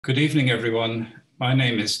Good evening, everyone. My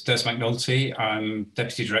name is Des McNulty. I'm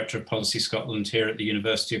Deputy Director of Policy Scotland here at the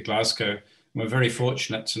University of Glasgow. We're very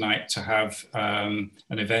fortunate tonight to have an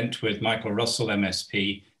event with Michael Russell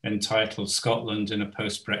MSP entitled Scotland in a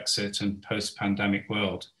Post-Brexit and Post-Pandemic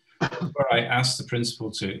World. Before I ask the Principal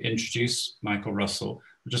to introduce Michael Russell,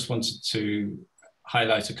 I just wanted to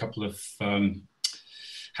highlight a couple of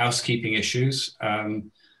housekeeping issues.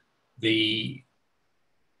 The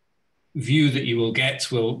view that you will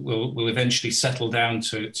get will eventually settle down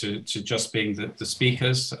to just being the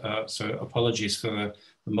speakers. So apologies for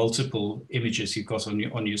the multiple images you've got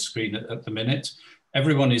on your screen at the minute.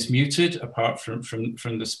 Everyone is muted apart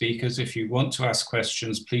from the speakers. If you want to ask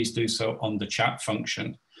questions, please do so on the chat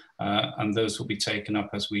function, and those will be taken up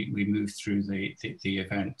as we move through the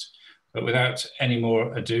event. But without any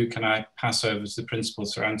more ado, can I pass over to the Principal,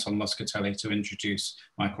 Sir Anton Muscatelli, to introduce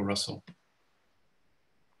Michael Russell.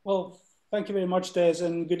 Well, thank you very much, Des,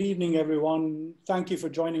 and good evening, everyone. Thank you for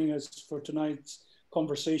joining us for tonight's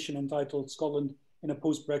conversation entitled Scotland in a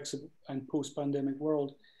Post-Brexit and Post-Pandemic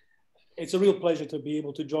World. It's a real pleasure to be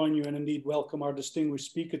able to join you and indeed welcome our distinguished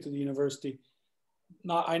speaker to the University.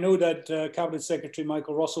 Now, I know that Cabinet Secretary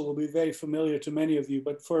Michael Russell will be very familiar to many of you,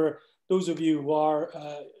 but for those of you who are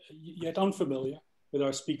yet unfamiliar with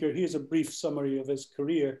our speaker, here's a brief summary of his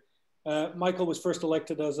career. Michael was first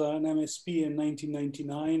elected as an MSP in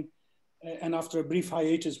 1999, and after a brief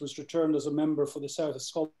hiatus was returned as a member for the South of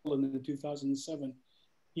Scotland in 2007.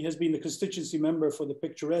 He has been the constituency member for the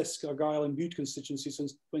picturesque Argyll and Bute constituency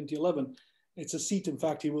since 2011. It's a seat, in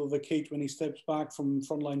fact, he will vacate when he steps back from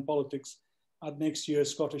frontline politics at next year's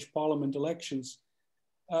Scottish Parliament elections.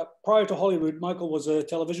 Prior to Hollywood, Michael was a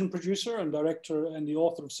television producer and director and the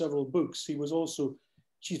author of several books. He was also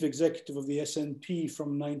Chief Executive of the SNP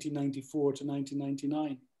from 1994 to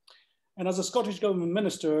 1999. And as a Scottish Government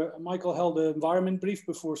Minister, Michael held an environment brief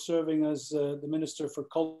before serving as the Minister for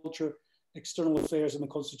Culture, External Affairs and the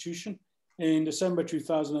Constitution. In December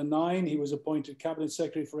 2009, he was appointed Cabinet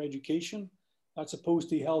Secretary for Education. That's a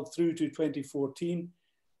post he held through to 2014.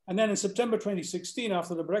 And then in September 2016,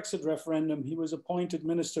 after the Brexit referendum, he was appointed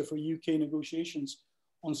Minister for UK negotiations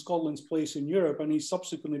on Scotland's place in Europe, and he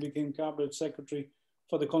subsequently became Cabinet Secretary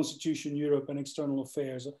for the Constitution, Europe and External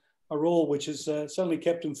Affairs, a role which has certainly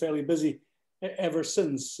kept him fairly busy ever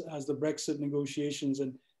since, as the Brexit negotiations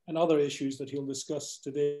and other issues that he'll discuss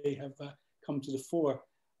today have come to the fore.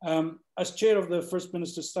 As chair of the First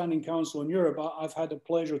Minister's Standing Council on Europe, I've had the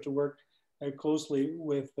pleasure to work closely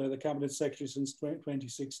with the Cabinet Secretary since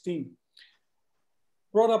 2016.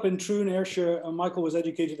 Brought up in Troon, Ayrshire, Michael was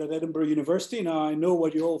educated at Edinburgh University. Now, I know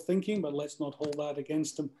what you're all thinking, but let's not hold that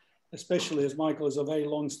against him, especially as Michael is a very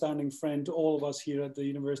long-standing friend to all of us here at the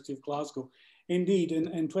University of Glasgow. Indeed,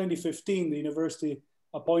 in 2015, the university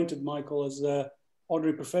appointed Michael as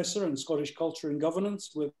honorary professor in Scottish Culture and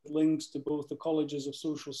Governance, with links to both the Colleges of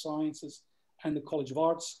Social Sciences and the College of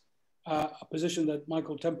Arts, a position that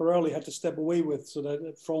Michael temporarily had to step away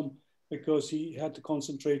from because he had to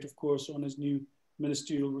concentrate, of course, on his new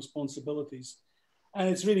ministerial responsibilities. And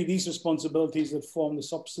it's really these responsibilities that form the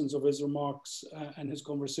substance of his remarks and his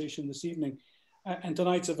conversation this evening. And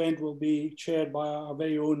tonight's event will be chaired by our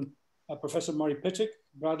very own Professor Murray Pittock,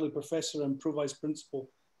 Bradley Professor and Pro-Vice Principal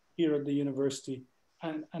here at the University.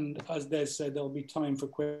 And as Des said, there'll be time for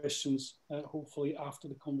questions, hopefully after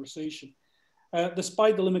the conversation.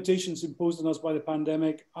 Despite the limitations imposed on us by the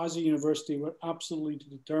pandemic, as a university, we're absolutely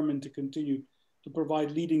determined to continue to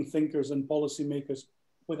provide leading thinkers and policymakers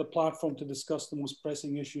with a platform to discuss the most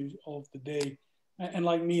pressing issues of the day. And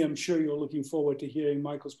like me, I'm sure you're looking forward to hearing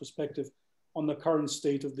Michael's perspective on the current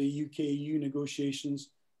state of the UK-EU negotiations,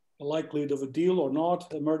 the likelihood of a deal or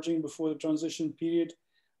not emerging before the transition period.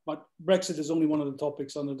 But Brexit is only one of the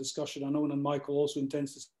topics under discussion. I know that Michael also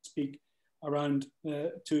intends to speak around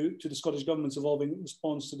to the Scottish Government's evolving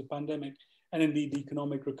response to the pandemic and indeed the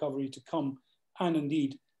economic recovery to come, and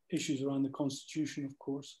indeed issues around the Constitution, of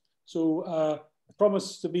course. So I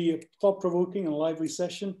promise to be a thought-provoking and lively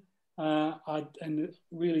session. And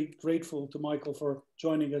really grateful to Michael for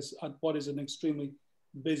joining us at what is an extremely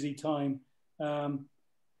busy time.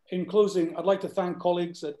 In closing, I'd like to thank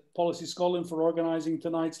colleagues at Policy Scotland for organising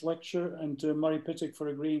tonight's lecture and to Murray Pittock for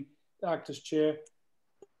agreeing to act as chair.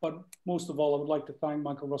 But most of all, I would like to thank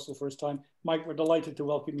Michael Russell for his time. Mike, we're delighted to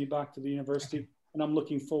welcome you back to the university, and I'm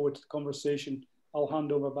looking forward to the conversation. I'll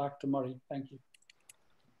hand over back to Murray. Thank you.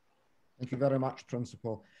 Thank you very much,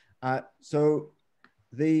 Principal. So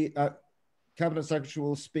the Cabinet Secretary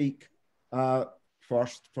will speak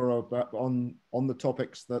first on the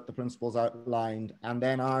topics that the Principal's outlined, and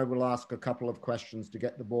then I will ask a couple of questions to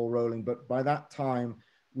get the ball rolling. But by that time,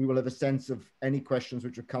 we will have a sense of any questions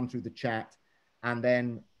which have come through the chat, and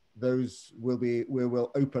then those we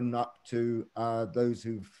will open up to those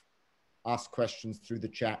who've asked questions through the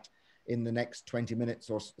chat in the next 20 minutes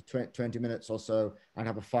or so, and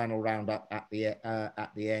have a final round up at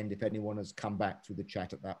the end if anyone has come back through the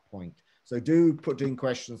chat at that point. So do put in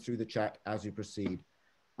questions through the chat as you proceed.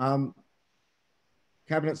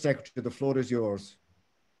 Cabinet Secretary, the floor is yours.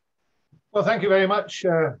 Well, thank you very much,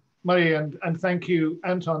 Murray, and thank you,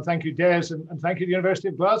 Anton, thank you, Des, and thank you, the University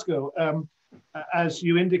of Glasgow. As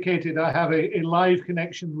you indicated, I have a live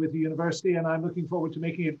connection with the university, and I'm looking forward to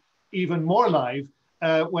making it even more live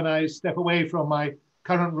when I step away from my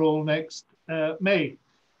current role next May.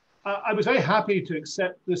 I was very happy to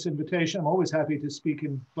accept this invitation. I'm always happy to speak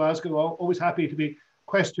in Glasgow, always happy to be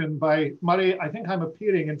questioned by Murray. I think I'm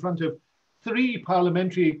appearing in front of 3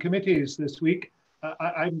 parliamentary committees this week.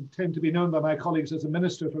 I tend to be known by my colleagues as a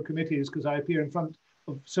minister for committees because I appear in front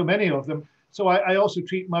of so many of them. So I also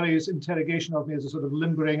treat Murray's interrogation of me as a sort of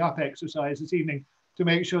limbering up exercise this evening to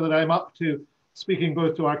make sure that I'm up to speaking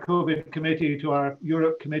both to our COVID committee, to our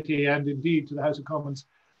Europe committee, and indeed to the House of Commons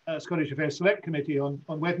Scottish Affairs Select Committee on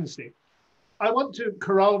Wednesday. I want to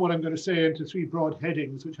corral what I'm going to say into 3 broad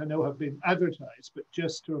headings, which I know have been advertised, but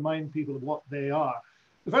just to remind people of what they are.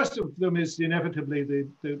 The first of them is inevitably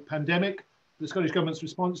the pandemic, the Scottish Government's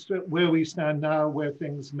response to it, where we stand now, where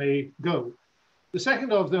things may go. The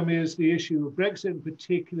second of them is the issue of Brexit,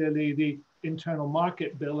 particularly the internal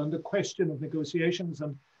market bill and the question of negotiations.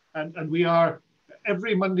 And we are,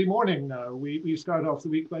 every Monday morning now, we start off the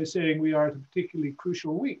week by saying we are at a particularly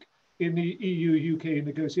crucial week in the EU-UK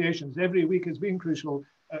negotiations. Every week has been crucial.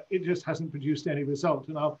 It just hasn't produced any result.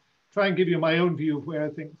 And I'll try and give you my own view of where I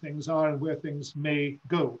think things are and where things may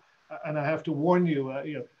go. And I have to warn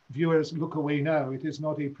you, viewers, look away now. It is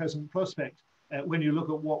not a present prospect when you look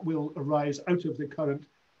at what will arise out of the current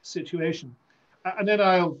situation. And then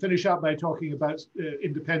I'll finish up by talking about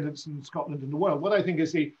independence in Scotland and the world, what I think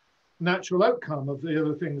is the natural outcome of the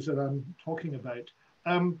other things that I'm talking about.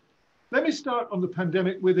 Let me start on the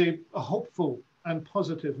pandemic with a hopeful and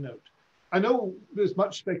positive note. I know there's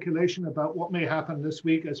much speculation about what may happen this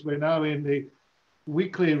week as we're now in the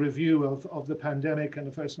weekly review of the pandemic, and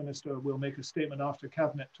the First Minister will make a statement after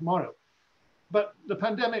Cabinet tomorrow. But the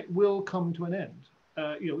pandemic will come to an end.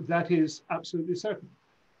 That is absolutely certain.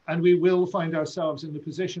 And we will find ourselves in the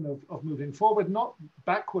position of moving forward, not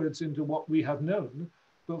backwards into what we have known,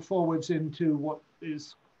 but forwards into what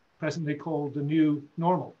is presently called the new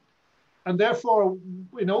normal. And therefore,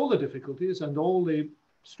 in all the difficulties and all the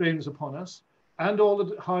strains upon us, and all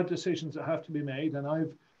the hard decisions that have to be made, and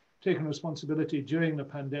I've taken responsibility during the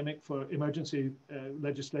pandemic for emergency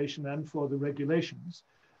legislation and for the regulations,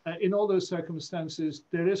 in all those circumstances,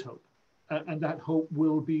 there is hope, and that hope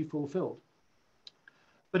will be fulfilled.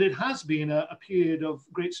 But it has been a period of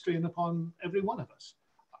great strain upon every one of us.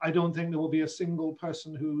 I don't think there will be a single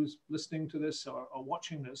person who's listening to this or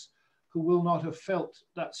watching this who will not have felt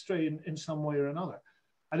that strain in some way or another.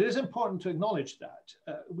 And it is important to acknowledge that.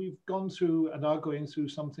 We've gone through and are going through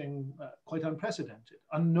something quite unprecedented,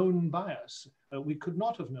 unknown by us. We could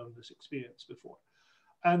not have known this experience before.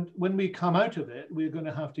 And when we come out of it, we're going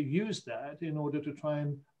to have to use that in order to try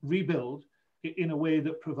and rebuild in a way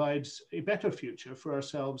that provides a better future for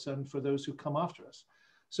ourselves and for those who come after us.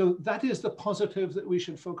 So that is the positive that we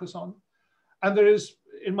should focus on. And there is,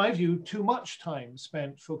 in my view, too much time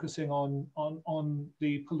spent focusing on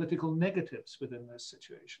the political negatives within this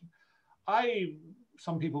situation.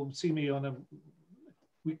 Some people see me on a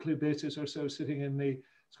weekly basis or so sitting in the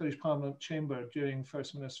Scottish Parliament chamber during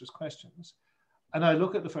First Minister's questions. And I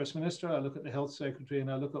look at the First Minister, I look at the Health Secretary,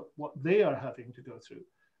 and I look at what they are having to go through.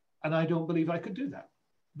 And I don't believe I could do that,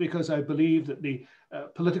 because I believe that the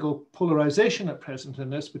political polarization at present in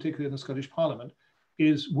this, particularly in the Scottish Parliament,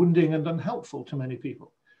 is wounding and unhelpful to many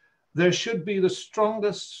people. There should be the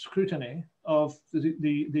strongest scrutiny of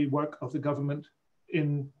the work of the government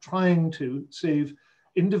in trying to save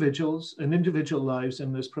individuals and individual lives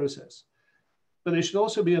in this process. But there should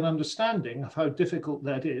also be an understanding of how difficult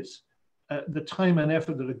that is, the time and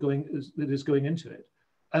effort that is going into it,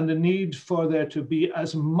 and the need for there to be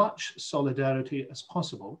as much solidarity as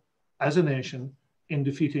possible as a nation in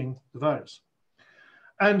defeating the virus.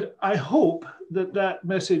 And I hope that that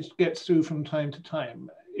message gets through from time to time.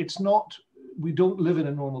 It's not, we don't live in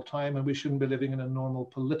a normal time, and we shouldn't be living in a normal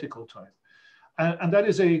political time. And that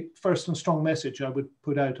is a first and strong message I would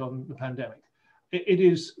put out on the pandemic. It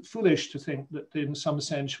is foolish to think that in some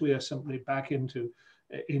sense we are simply back into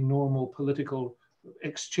a normal political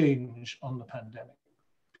exchange on the pandemic.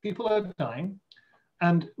 People are dying,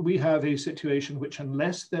 and we have a situation which,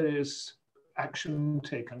 unless there is action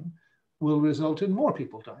taken will result in more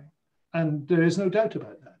people dying. And there is no doubt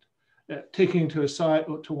about that. Taking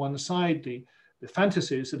to one side the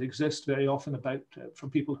fantasies that exist very often about from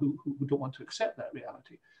people who don't want to accept that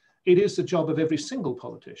reality. It is the job of every single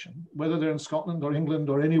politician, whether they're in Scotland or England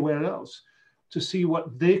or anywhere else, to see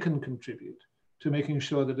what they can contribute to making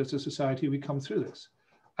sure that as a society we come through this.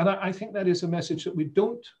 And I think that is a message that we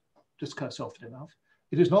don't discuss often enough.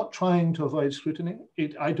 It is not trying to avoid scrutiny.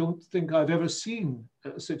 I don't think I've ever seen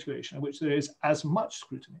a situation in which there is as much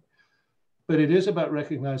scrutiny, but it is about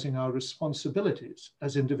recognizing our responsibilities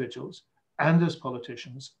as individuals and as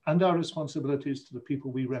politicians, and our responsibilities to the people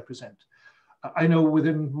we represent. I know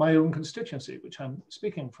within my own constituency, which I'm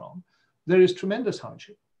speaking from, there is tremendous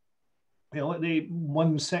hardship. You know, the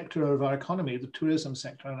one sector of our economy, the tourism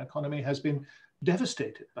sector of our economy, has been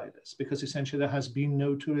devastated by this because essentially there has been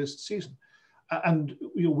no tourist season. And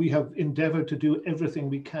we have endeavored to do everything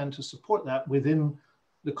we can to support that within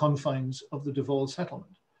the confines of the devolved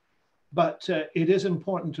settlement. But it is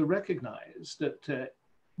important to recognize that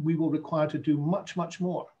we will require to do much, much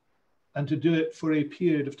more, and to do it for a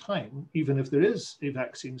period of time, even if there is a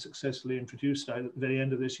vaccine successfully introduced at the very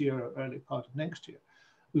end of this year or early part of next year.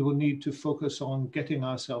 We will need to focus on getting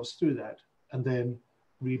ourselves through that and then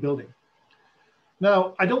rebuilding.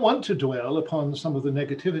 Now, I don't want to dwell upon some of the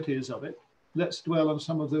negativities of it. Let's dwell on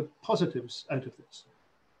some of the positives out of this.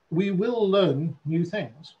 We will learn new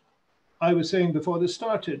things. I was saying before this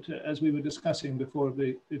started, as we were discussing before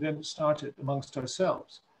the event started amongst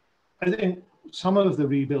ourselves, I think some of the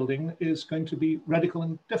rebuilding is going to be radical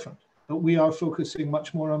and different, but we are focusing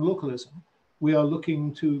much more on localism. We are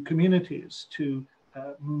looking to communities to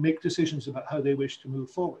make decisions about how they wish to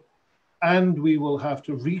move forward. And we will have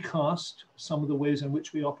to recast some of the ways in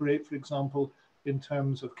which we operate, for example, in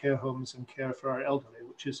terms of care homes and care for our elderly,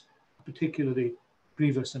 which is a particularly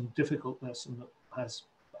grievous and difficult lesson that has,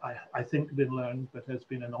 I think, been learned, but has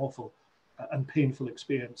been an awful and painful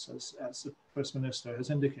experience, as the First Minister has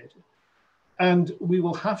indicated. And we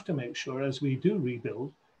will have to make sure, as we do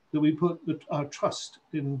rebuild, that we put our trust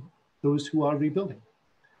in those who are rebuilding.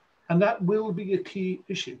 And that will be a key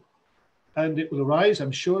issue. And it will arise,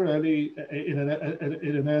 I'm sure, in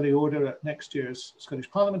an early order at next year's Scottish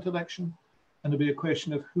Parliament election. And it'll be a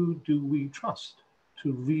question of who do we trust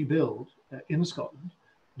to rebuild in Scotland?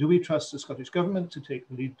 Do we trust the Scottish Government to take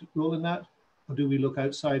the lead role in that? Or do we look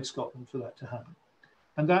outside Scotland for that to happen?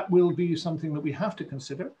 And that will be something that we have to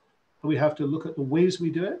consider. We have to look at the ways we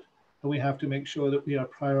do it, and we have to make sure that we are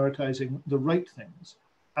prioritizing the right things.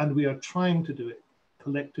 And we are trying to do it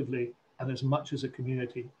collectively and as much as a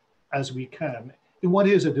community as we can in what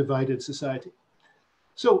is a divided society.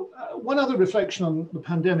 So one other reflection on the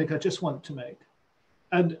pandemic I just want to make,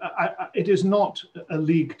 and it is not a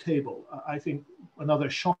league table. I think another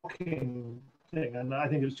shocking thing, and I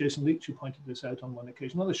think it was Jason Leach who pointed this out on one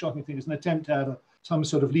occasion, another shocking thing is an attempt to have some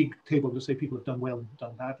sort of league table to say people have done well and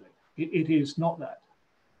done badly. It is not that.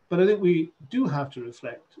 But I think we do have to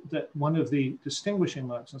reflect that one of the distinguishing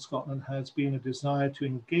marks in Scotland has been a desire to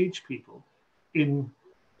engage people in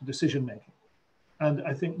decision making. And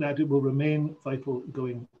I think that it will remain vital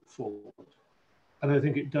going forward. And I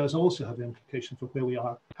think it does also have implications for where we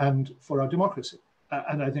are and for our democracy.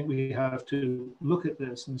 And I think we have to look at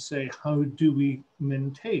this and say, how do we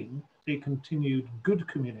maintain a continued good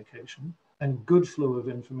communication and good flow of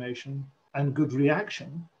information and good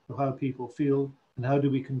reaction to how people feel, and how do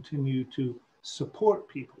we continue to support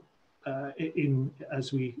people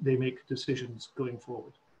as they make decisions going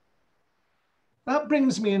forward. That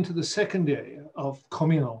brings me into the second area of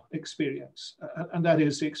communal experience, and that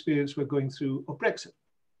is the experience we're going through of Brexit.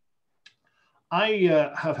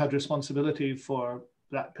 I have had responsibility for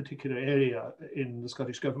that particular area in the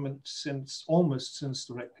Scottish Government almost since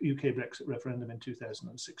the UK Brexit referendum in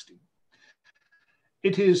 2016.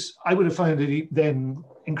 It is, I would have found it then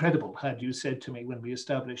incredible had you said to me when we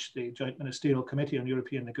established the Joint Ministerial Committee on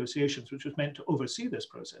European Negotiations, which was meant to oversee this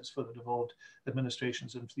process for the devolved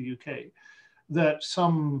administrations into the UK, that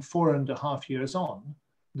some 4.5 years on,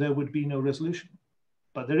 there would be no resolution.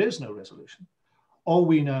 But there is no resolution. All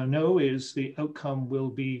we now know is the outcome will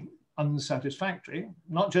be unsatisfactory,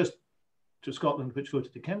 not just to Scotland, which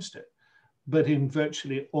voted against it, but in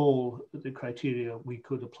virtually all the criteria we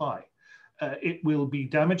could apply. It will be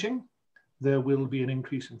damaging. There will be an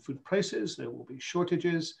increase in food prices. There will be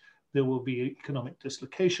shortages. There will be economic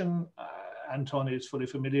dislocation. Anton is fully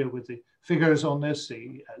familiar with the figures on this.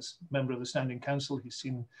 As member of the Standing Council, he's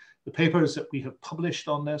seen the papers that we have published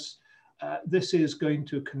on this. This is going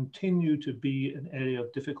to continue to be an area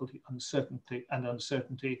of difficulty,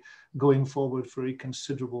 uncertainty going forward for a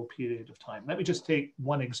considerable period of time. Let me just take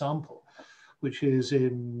one example. which is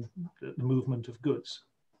in the movement of goods.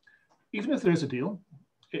 Even if there is a deal,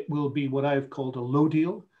 it will be what I've called a low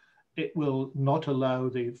deal. It will not allow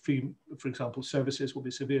the free, for example, services will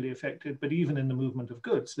be severely affected, but even in the movement of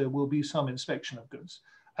goods, there will be some inspection of goods,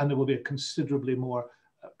 and there will be a considerably more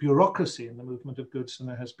bureaucracy in the movement of goods than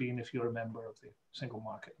there has been if you're a member of the single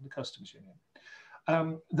market, the customs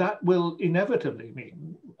union. That will inevitably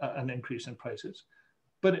mean an increase in prices,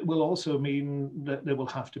 but it will also mean that there will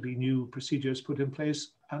have to be new procedures put in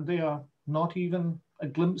place, and they are not even a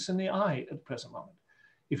glimpse in the eye at the present moment.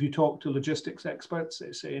 If you talk to logistics experts,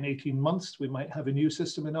 they say in 18 months, we might have a new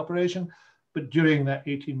system in operation, but during that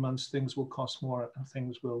 18 months, things will cost more and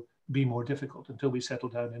things will be more difficult until we settle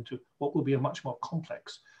down into what will be a much more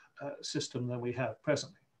complex system than we have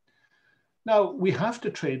presently. Now, we have to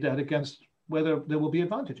trade that against whether there will be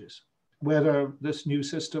advantages, whether this new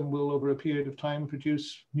system will, over a period of time,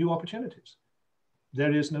 produce new opportunities.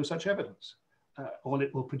 There is no such evidence. All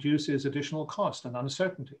it will produce is additional cost and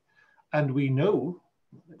uncertainty. And we know,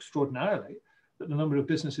 extraordinarily, that the number of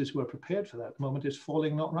businesses who are prepared for that at the moment is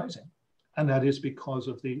falling, not rising. And that is because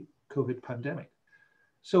of the COVID pandemic.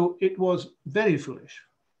 So it was very foolish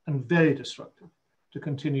and very destructive to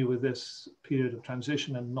continue with this period of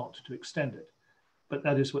transition and not to extend it. But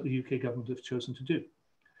that is what the UK government have chosen to do.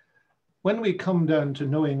 When we come down to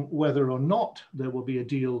knowing whether or not there will be a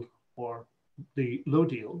deal or the low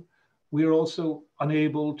deal, we are also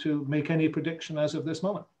unable to make any prediction as of this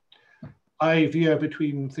moment. I veer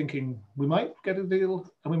between thinking we might get a deal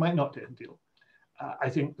and we might not get a deal. I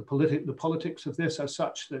think the politics of this are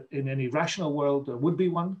such that in any rational world there would be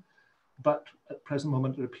one, but at the present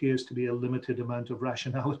moment there appears to be a limited amount of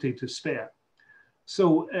rationality to spare.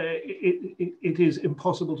 So it is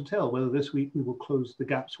impossible to tell whether this week we will close, the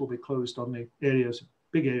gaps will be closed on the areas,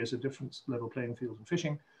 big areas of difference, level playing field and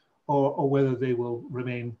fishing, or whether they will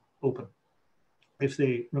remain open. If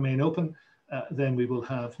they remain open, then we will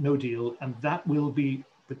have no deal, and that will be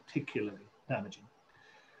particularly damaging.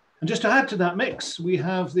 And just to add to that mix, we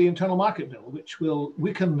have the internal market bill, which will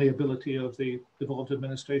weaken the ability of the devolved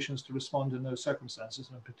administrations to respond in those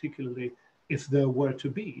circumstances, and particularly if there were to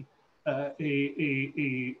be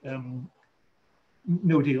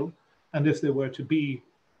no deal, and if there were to be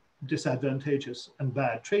disadvantageous and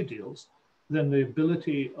bad trade deals, then the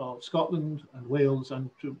ability of Scotland and Wales, and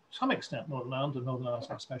to some extent Northern Ireland, and Northern Ireland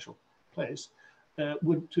is a special place,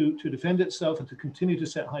 would to defend itself and to continue to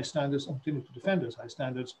set high standards and continue to defend those high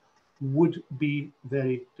standards would be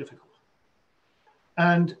very difficult.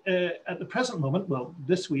 And at the present moment, well,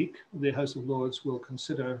 this week, the House of Lords will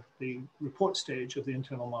consider the report stage of the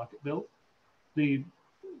internal market bill. The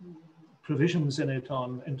provisions in it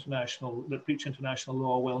on international, that breach international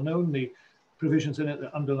law are well known. The provisions in it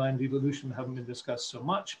that underline devolution haven't been discussed so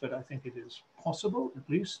much, but I think it is possible, at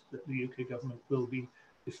least, that the UK government will be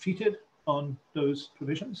defeated on those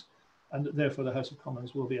provisions, and that therefore the House of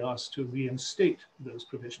Commons will be asked to reinstate those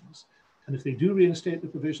provisions. And if they do reinstate the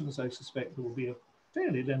provisions, I suspect there will be a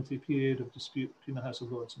fairly lengthy period of dispute between the House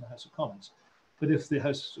of Lords and the House of Commons. But if the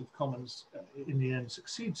House of Commons in the end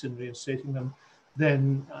succeeds in reinstating them,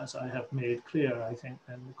 then, as I have made clear, I think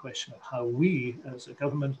then the question of how we as a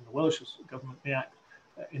government and the Welsh government react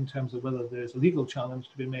in terms of whether there's a legal challenge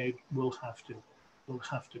to be made will have to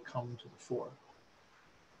come to the fore.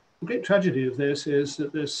 The great tragedy of this is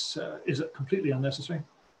that this is completely unnecessary.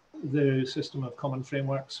 The system of common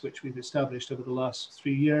frameworks, which we've established over the last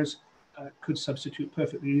 3 years, could substitute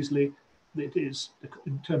perfectly easily. It is, the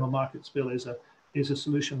internal markets bill is a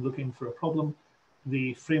solution looking for a problem.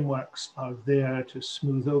 The frameworks are there to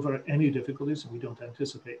smooth over any difficulties, and we don't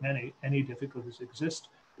anticipate any difficulties exist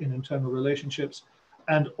in internal relationships,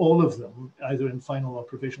 and all of them, either in final or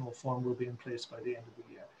provisional form, will be in place by the end of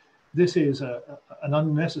the year. This is an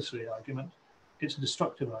unnecessary argument. It's a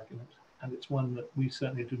destructive argument, and it's one that we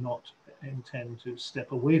certainly do not intend to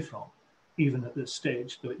step away from, even at this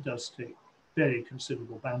stage, though it does take very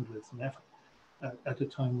considerable bandwidth and effort at a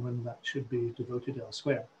time when that should be devoted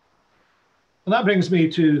elsewhere. And that brings me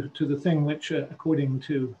to the thing which, according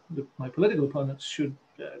to my political opponents,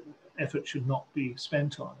 effort should not be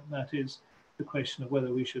spent on, and that is the question of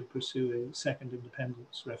whether we should pursue a second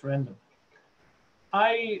independence referendum.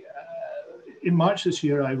 In March this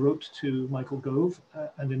year, I wrote to Michael Gove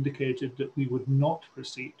and indicated that we would not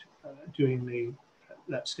proceed during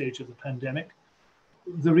that stage of the pandemic.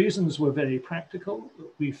 The reasons were very practical.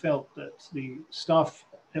 We felt that the staff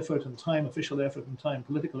effort and time, official effort and time,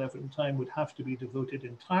 political effort and time would have to be devoted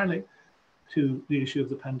entirely to the issue of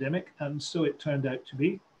the pandemic, and so it turned out to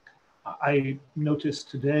be. I noticed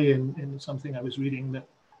today in something I was reading that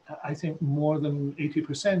I think more than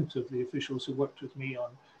 80% of the officials who worked with me on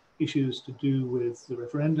issues to do with the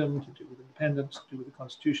referendum, to do with independence, to do with the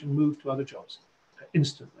constitution, moved to other jobs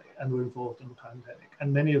instantly and were involved in the pandemic.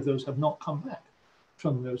 And many of those have not come back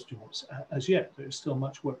from those jobs as yet. There is still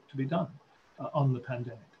much work to be done on the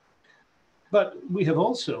pandemic. But we have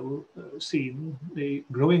also seen the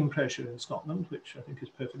growing pressure in Scotland, which I think is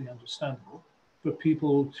perfectly understandable, for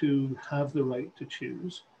people to have the right to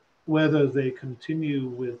choose whether they continue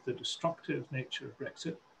with the destructive nature of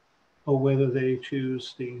Brexit or whether they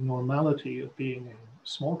choose the normality of being a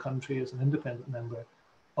small country as an independent member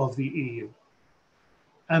of the EU.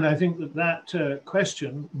 And I think that that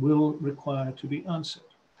question will require to be answered.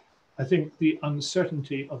 I think the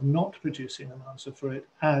uncertainty of not producing an answer for it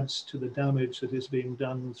adds to the damage that is being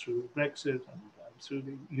done through Brexit and through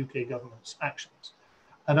the UK government's actions.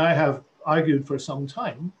 And I have argued for some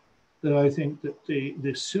time that I think that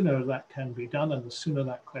the sooner that can be done and the sooner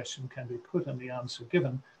that question can be put and the answer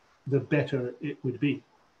given, the better it would be.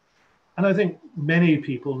 And I think many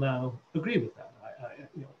people now agree with that.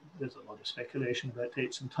 There's a lot of speculation about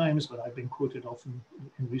dates and times, but I've been quoted often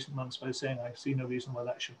in recent months by saying I see no reason why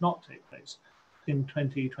that should not take place in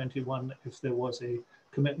 2021 if there was a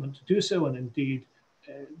commitment to do so. And indeed,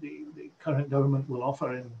 the current government will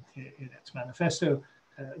offer in its manifesto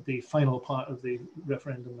the final part of the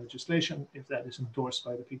referendum legislation. If that is endorsed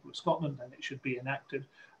by the people of Scotland, then it should be enacted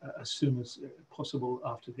as soon as possible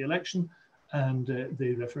after the election, and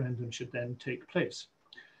the referendum should then take place.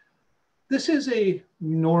 This is a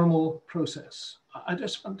normal process. I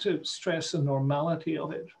just want to stress the normality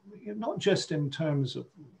of it, not just in terms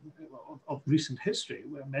of recent history,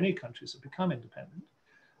 where many countries have become independent,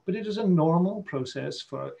 but it is a normal process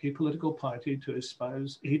for a political party to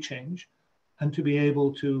espouse a change and to be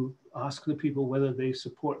able to ask the people whether they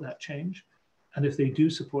support that change. And if they do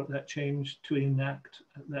support that change, to enact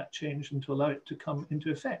that change and to allow it to come into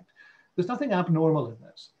effect. There's nothing abnormal in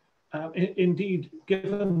this. Indeed,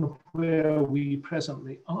 given where we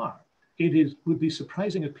presently are, would be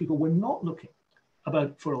surprising if people were not looking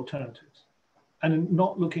for alternatives and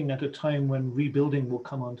not looking at a time when rebuilding will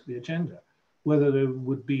come onto the agenda, whether there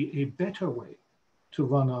would be a better way to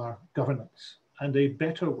run our governance and a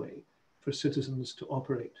better way for citizens to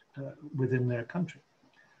operate within their country.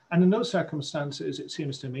 And in those circumstances, it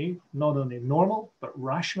seems to me not only normal, but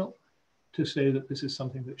rational to say that this is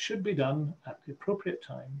something that should be done at the appropriate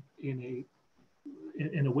time in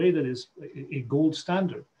a way that is a gold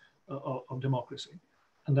standard of democracy.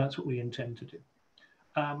 And that's what we intend to do.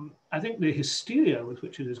 I think the hysteria with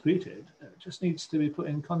which it is greeted just needs to be put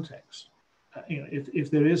in context. If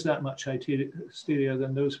there is that much hysteria,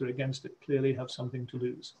 then those who are against it clearly have something to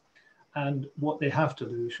lose. And what they have to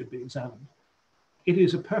lose should be examined. It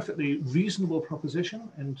is a perfectly reasonable proposition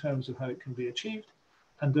in terms of how it can be achieved.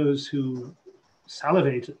 And those who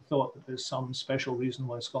salivate at the thought that there's some special reason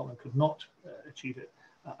why Scotland could not achieve it,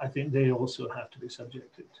 I think they also have to be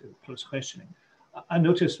subjected to close questioning. I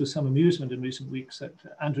noticed with some amusement in recent weeks that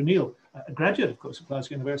Andrew Neil, a graduate, of course, of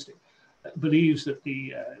Glasgow University, believes that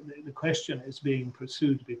the question is being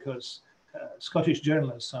pursued because Scottish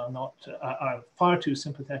journalists are far too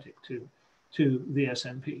sympathetic to the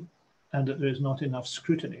SNP, and that there's not enough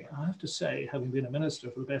scrutiny. I have to say, having been a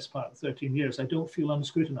minister for the best part of 13 years, I don't feel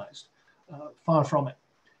unscrutinized, far from it.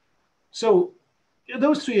 So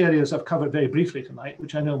those three areas I've covered very briefly tonight,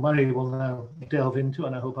 which I know Murray will now delve into,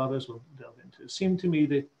 and I hope others will delve into, seem to me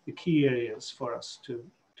the key areas for us to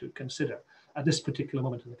consider at this particular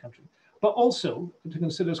moment in the country, but also to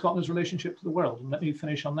consider Scotland's relationship to the world. And let me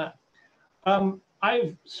finish on that.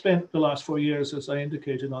 I've spent the last 4 years, as I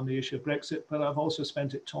indicated, on the issue of Brexit, but I've also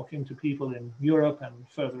spent it talking to people in Europe and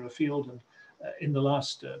further afield, and in the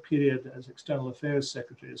last period as External Affairs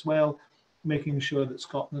Secretary as well, making sure that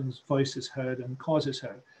Scotland's voice is heard and cause is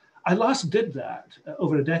heard. I last did that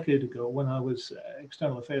over a decade ago when I was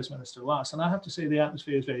External Affairs Minister last, and I have to say the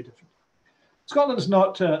atmosphere is very different. Scotland is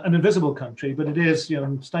not an invisible country, but it is,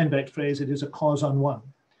 Steinbeck's phrase, it is a cause unwon.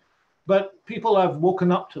 But people have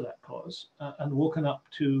woken up to that cause and woken up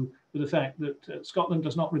to the fact that Scotland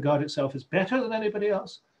does not regard itself as better than anybody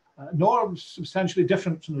else, nor substantially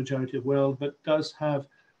different from the majority of the world, but does have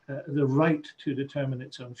the right to determine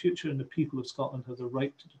its own future, and the people of Scotland have the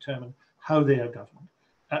right to determine how they are governed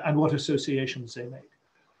and what associations they make.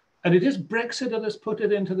 And it is Brexit that has put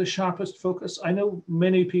it into the sharpest focus. I know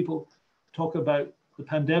many people talk about the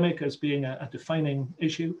pandemic as being a defining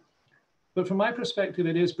issue. But from my perspective,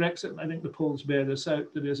 it is Brexit, and I think the polls bear this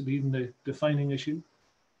out, that has been the defining issue,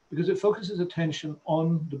 because it focuses attention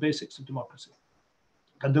on the basics of democracy.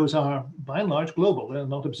 And those are, by and large, global. They're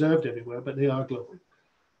not observed everywhere, but they are global,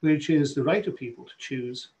 which is the right of people to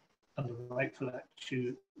choose and the right for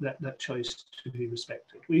that choice to be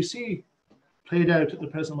respected. We see played out at the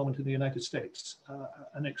present moment in the United States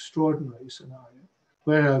an extraordinary scenario,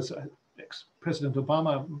 whereas President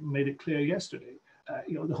Obama made it clear yesterday,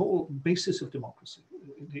 the whole basis of democracy,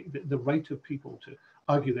 the right of people to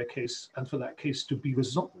argue their case and for that case to be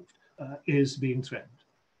resolved is being threatened.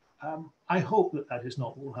 I hope that that is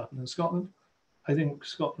not what will happen in Scotland. I think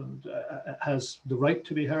Scotland has the right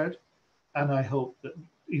to be heard, and I hope that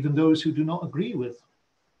even those who do not agree with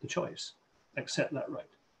the choice accept that right.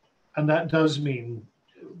 And that does mean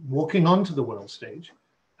walking onto the world stage,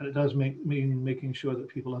 and it does mean making sure that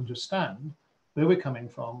people understand where we're coming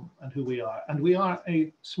from and who we are. And we are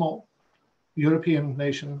a small European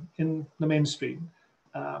nation in the mainstream,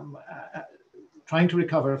 trying to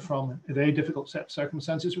recover from a very difficult set of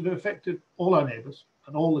circumstances which have affected all our neighbours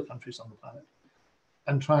and all the countries on the planet,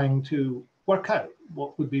 and trying to work out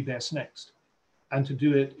what would be best next, and to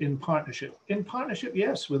do it in partnership. In partnership,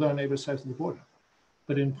 yes, with our neighbours south of the border,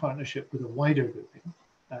 but in partnership with a wider grouping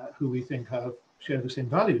who we think share the same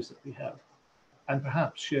values that we have, and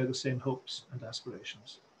perhaps share the same hopes and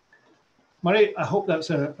aspirations. Murray, I hope that's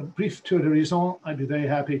a brief tour de raison. I'd be very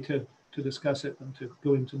happy to discuss it and to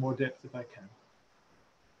go into more depth if I can.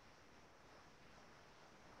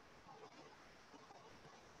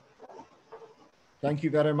 Thank you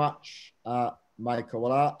very much, Michael.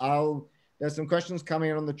 Well, there's some questions coming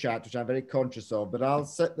in on the chat, which I'm very conscious of, but I'll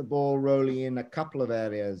set the ball rolling in a couple of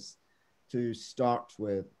areas to start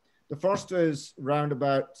with. The first is round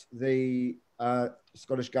about the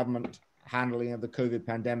Scottish Government handling of the COVID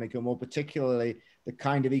pandemic, and more particularly the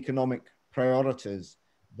kind of economic priorities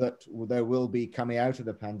that there will be coming out of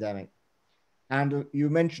the pandemic. And you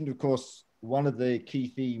mentioned, of course, one of the key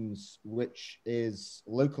themes, which is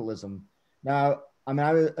localism. Now, I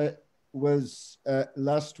mean, I was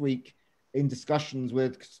last week in discussions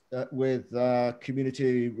with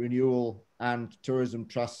Community Renewal and Tourism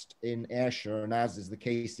Trust in Ayrshire, and as is the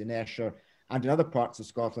case in Ayrshire and in other parts of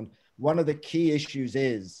Scotland, one of the key issues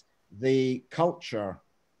is the culture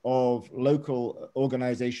of local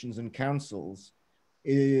organisations and councils.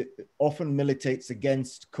 It often militates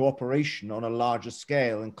against cooperation on a larger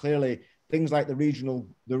scale, and clearly things like the regional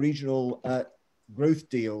growth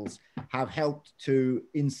deals have helped to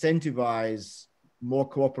incentivize more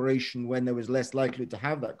cooperation when there was less likely to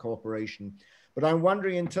have that cooperation. But I'm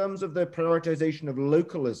wondering, in terms of the prioritization of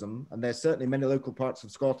localism, and there's certainly many local parts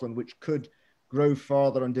of Scotland which could grow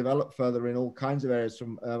further and develop further in all kinds of areas,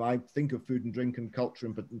 from I think of food and drink and culture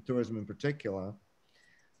and tourism in particular.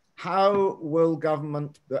 How will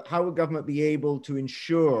government be able to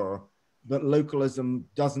ensure that localism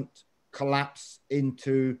doesn't collapse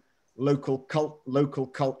into local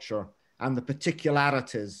culture and the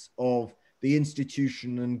particularities of the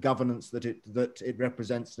institution and governance that it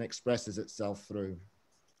represents and expresses itself through?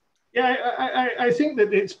 Yeah, I think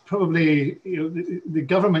that it's probably, the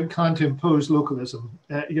government can't impose localism,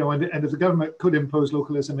 and if the government could impose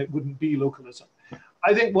localism, it wouldn't be localism.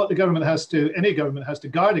 I think what the government any government has to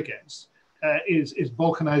guard against is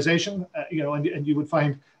balkanization, and you would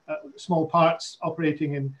find small parts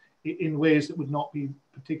operating in ways that would not be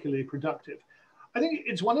particularly productive. I think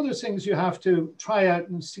it's one of those things you have to try out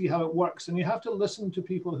and see how it works, and you have to listen to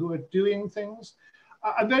people who are doing things.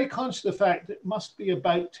 I'm very conscious of the fact that it must be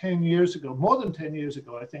about 10 years ago, more than 10 years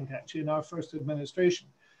ago, I think, actually, in our first administration,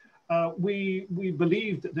 we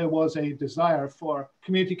believed that there was a desire for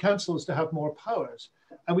community councils to have more powers.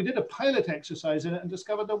 And we did a pilot exercise in it and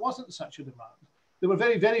discovered there wasn't such a demand. There were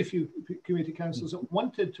very, very few community councils that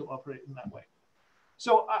wanted to operate in that way.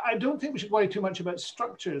 So I don't think we should worry too much about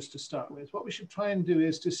structures to start with. What we should try and do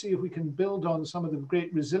is to see if we can build on some of the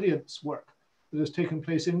great resilience work that has taken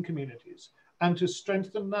place in communities, and to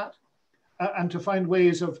strengthen that, and to find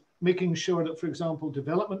ways of making sure that, for example,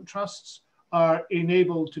 development trusts are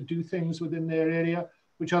enabled to do things within their area,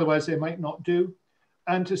 which otherwise they might not do,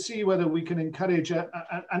 and to see whether we can encourage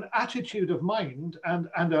an attitude of mind and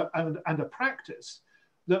a practice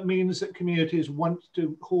that means that communities want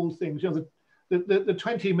to hold things, the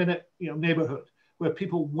 20-minute neighborhood, where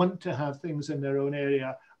people want to have things in their own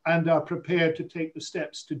area and are prepared to take the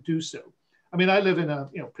steps to do so. I mean, I live in a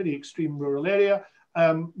pretty extreme rural area.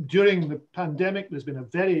 During the pandemic, there's been a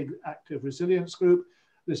very active resilience group.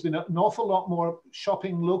 There's been an awful lot more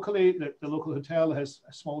shopping locally. The local hotel has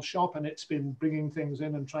a small shop, and it's been bringing things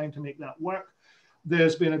in and trying to make that work.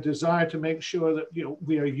 There's been a desire to make sure that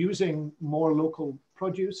we are using more local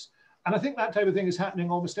produce. And I think that type of thing is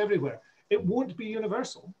happening almost everywhere. It won't be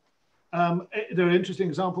universal. There are interesting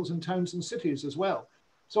examples in towns and cities as well.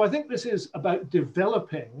 So I think this is about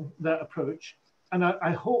developing that approach. And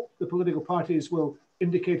I hope the political parties will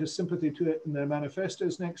indicate a sympathy to it in their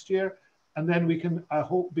manifestos next year. And then we can, I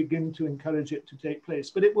hope, begin to encourage it to take place.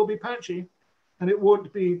 But it will be patchy, and it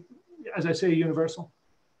won't be, as I say, universal.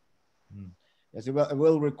 Yes, it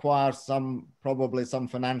will require probably some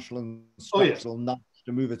financial and structural nudge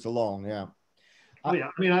to move it along, yeah. Oh yeah,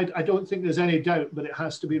 I mean, I don't think there's any doubt, but it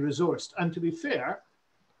has to be resourced. And to be fair,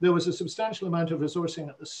 there was a substantial amount of resourcing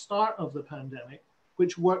at the start of the pandemic,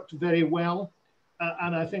 which worked very well.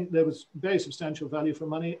 And I think there was very substantial value for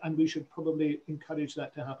money, and we should probably encourage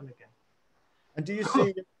that to happen again. And do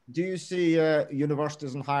you see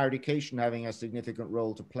universities and higher education having a significant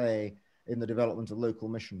role to play in the development of local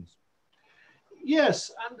missions?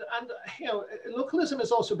 Yes, and you know, localism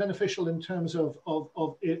is also beneficial in terms of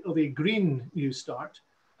a green New Start,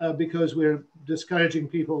 because we're discouraging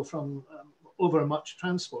people from over much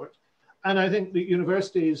transport. And I think the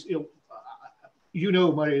universities, you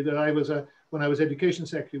know, Murray, that when I was education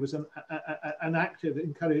secretary, was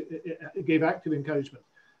gave active encouragement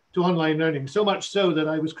to online learning, so much so that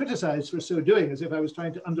I was criticized for so doing, as if I was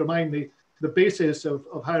trying to undermine the basis of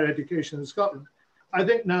higher education in Scotland. I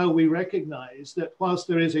think now we recognize that whilst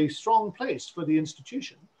there is a strong place for the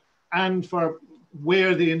institution and for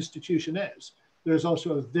where the institution is, there's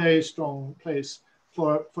also a very strong place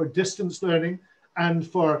for distance learning and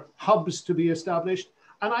for hubs to be established.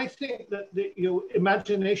 And I think that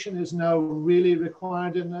imagination is now really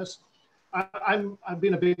required in this. I've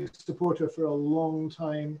been a big supporter for a long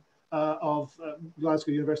time of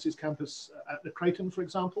Glasgow University's campus at the Crichton, for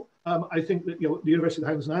example. I think that the University of the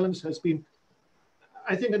Highlands and Islands has been,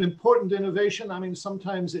 I think, an important innovation. I mean,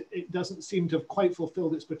 sometimes it doesn't seem to have quite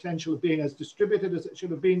fulfilled its potential of being as distributed as it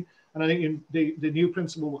should have been. And I think the new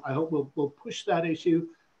principle, I hope, will push that issue.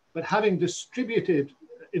 But having distributed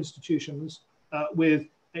institutions with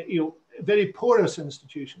very porous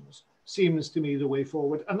institutions seems to me the way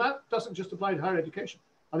forward. And that doesn't just apply to higher education.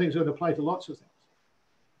 I think it's going to apply to lots of things.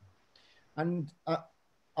 And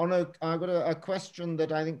I've got a question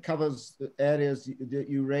that I think covers the areas that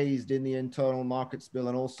you raised in the Internal Markets Bill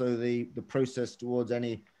and also the process towards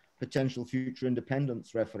any potential future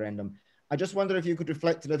independence referendum. I just wonder if you could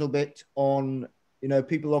reflect a little bit on,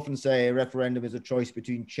 people often say a referendum is a choice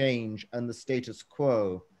between change and the status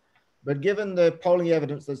quo. But given the polling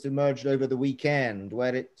evidence that's emerged over the weekend,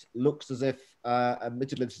 where it looks as if,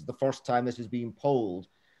 admittedly this is the first time this is being polled,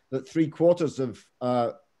 that 3/4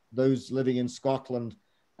 of those living in Scotland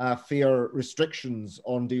fear restrictions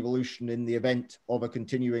on devolution in the event of a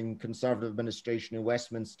continuing Conservative administration in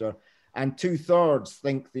Westminster, and 2/3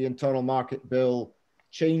 think the Internal Market Bill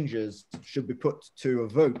changes should be put to a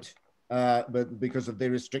vote, but because of the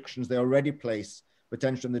restrictions they already place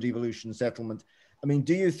potentially on the devolution settlement. I mean,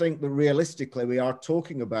 do you think that realistically we are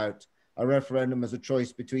talking about a referendum as a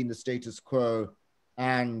choice between the status quo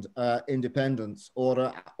and independence,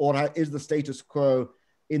 or is the status quo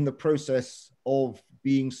in the process of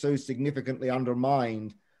being so significantly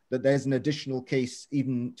undermined that there's an additional case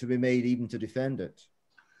even to be made, even to defend it?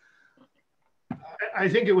 I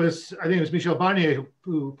think it was Michel Barnier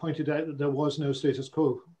who pointed out that there was no status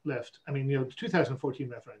quo left. I mean, the 2014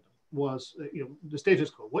 referendum was, the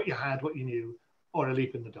status quo, what you had, what you knew, or a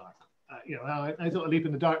leap in the dark. I thought a leap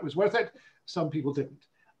in the dark was worth it. Some people didn't.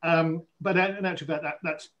 But in actual fact,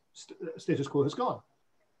 that status quo has gone.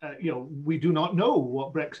 We do not know what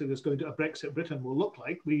a Brexit Britain will look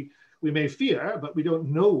like. We may fear, but we don't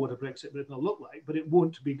know what a Brexit Britain will look like, but it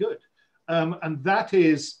won't be good. And that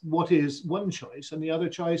is what is one choice. And the other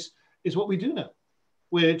choice is what we do know,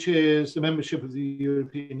 which is the membership of the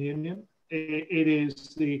European Union. It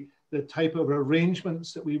is the type of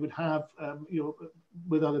arrangements that we would have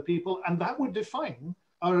with other people. And that would define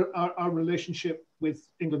our relationship with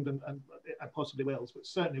England and possibly Wales, but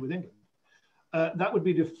certainly with England. That would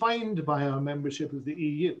be defined by our membership of the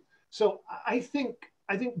EU. So I think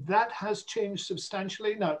that has changed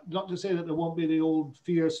substantially. Now, not to say that there won't be the old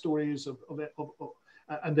fear stories of it,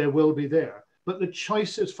 and there will be there, but the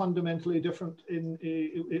choice is fundamentally different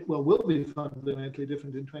will be fundamentally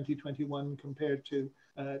different in 2021 compared to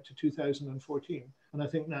 2014. And I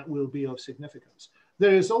think that will be of significance.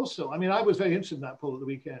 There is also, I was very interested in that poll at the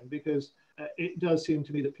weekend, because it does seem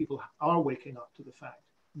to me that people are waking up to the fact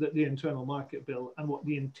that the Internal Market Bill and what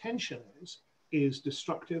the intention is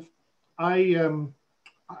destructive.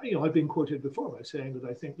 I've been quoted before by saying that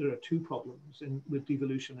I think there are two problems with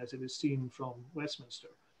devolution as it is seen from Westminster.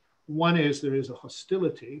 One is there is a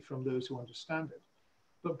hostility from those who understand it,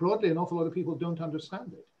 but broadly an awful lot of people don't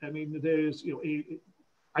understand it. I mean, there's,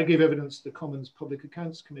 I gave evidence to the Commons Public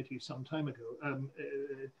Accounts Committee some time ago,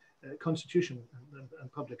 Constitution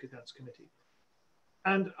and Public Accounts Committee.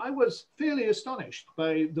 And I was fairly astonished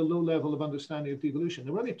by the low level of understanding of devolution.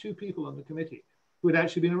 There were only two people on the committee who had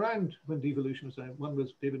actually been around when devolution was done. One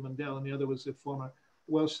was David Mundell and the other was the former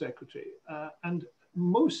Welsh Secretary. And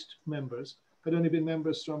most members had only been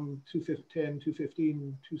members from 2010,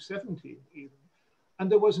 2015, 2017 even.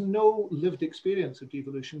 And there was no lived experience of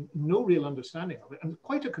devolution, no real understanding of it, and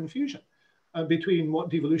quite a confusion between what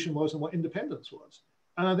devolution was and what independence was.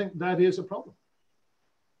 And I think that is a problem.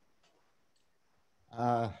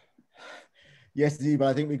 Yes, but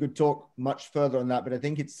I think we could talk much further on that, but I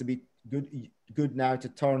think it's to be good now to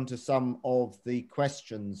turn to some of the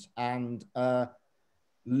questions. And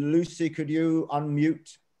Lucy, could you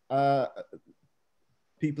unmute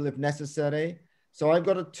people if necessary? So I've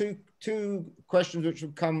got two questions which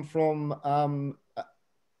have come from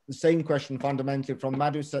the same question fundamentally from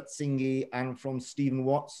Madhu Satsinghi and from Stephen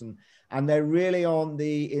Watson. And they're really on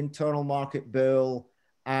the internal market bill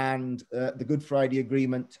and the Good Friday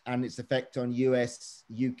Agreement and its effect on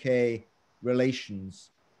US-UK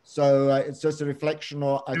relations. So it's just a reflection,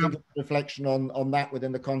 or I think it's a reflection on that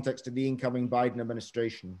within the context of the incoming Biden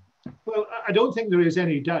administration. Well, I don't think there is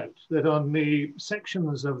any doubt that on the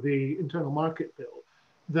sections of the internal market bill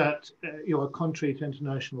that are contrary to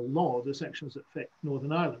international law, the sections that affect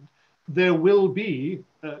Northern Ireland, there will be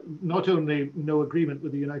not only no agreement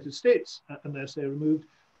with the United States unless they're removed,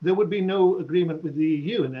 there would be no agreement with the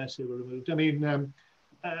EU unless they were removed. I mean,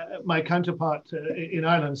 my counterpart in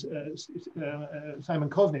Ireland, Simon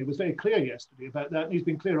Coveney, was very clear yesterday about that. And he's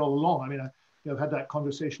been clear all along. I mean, I've had that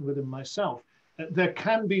conversation with him myself. There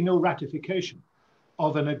can be no ratification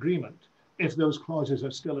of an agreement if those clauses are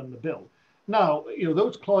still in the bill. Now,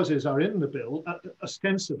 those clauses are in the bill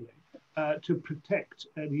ostensibly to protect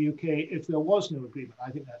the UK if there was no agreement. I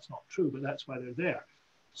think that's not true, but that's why they're there.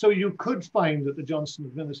 So you could find that the Johnson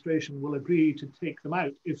administration will agree to take them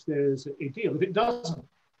out if there's a deal. If it doesn't,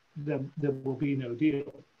 then there will be no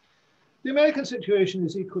deal. The American situation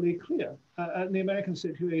is equally clear. And the American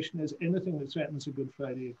situation is anything that threatens a Good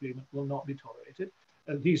Friday Agreement will not be tolerated.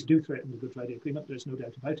 These do threaten the Good Friday Agreement, there's no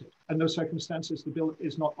doubt about it. And those circumstances, the bill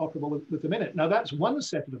is not operable with them in it. Now, that's one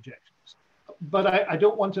set of objections. But I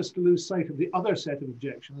don't want us to lose sight of the other set of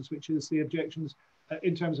objections, which is the objections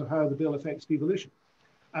in terms of how the bill affects devolution.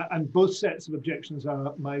 And both sets of objections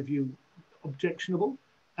are, in my view, objectionable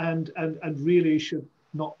and really should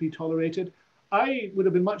not be tolerated. I would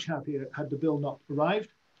have been much happier had the bill not arrived.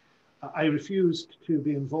 I refused to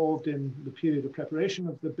be involved in the period of preparation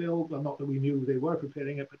of the bill. Well, not that we knew they were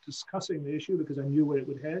preparing it, but discussing the issue because I knew where it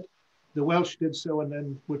would head. The Welsh did so and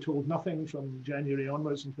then were told nothing from January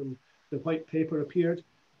onwards until the white paper appeared.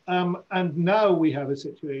 And now we have a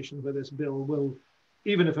situation where this bill will,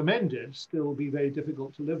 even if amended, still be very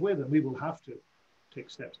difficult to live with, and we will have to take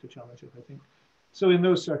steps to challenge it, I think. So in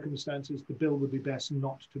those circumstances, the bill would be best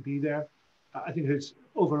not to be there. I think it's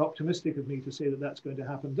over-optimistic of me to say that that's going to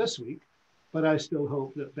happen this week, but I still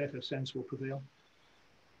hope that better sense will prevail.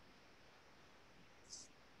 It's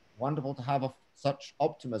wonderful to have such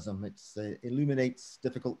optimism. It illuminates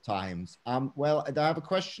difficult times. Well, I have a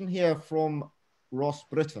question here from Ross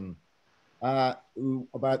Britton.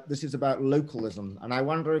 This is about localism, and I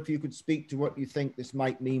wonder if you could speak to what you think this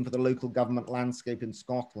might mean for the local government landscape in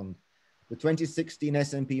Scotland. The 2016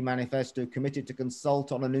 SNP manifesto committed to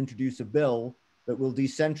consult on and introduce a bill that will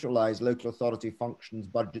decentralise local authority functions,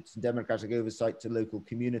 budgets and democratic oversight to local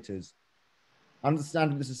communities.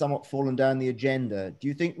 Understanding this has somewhat fallen down the agenda. Do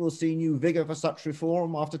you think we'll see new vigour for such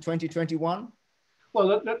reform after 2021?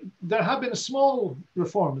 Well, there have been small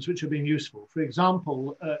reforms which have been useful. For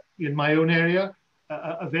example, in my own area,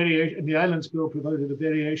 a variation, the Islands Bill provided a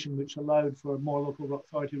variation which allowed for more local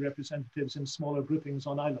authority representatives in smaller groupings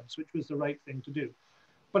on islands, which was the right thing to do.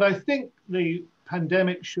 But I think the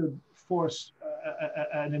pandemic should force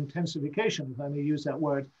an intensification, if I may use that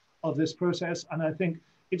word, of this process. And I think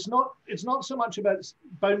it's not so much about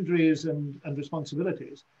boundaries and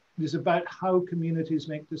responsibilities. It is about how communities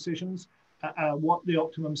make decisions. What the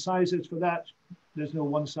optimum size is for that. There's no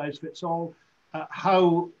one size fits all.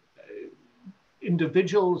 How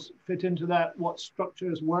individuals fit into that, what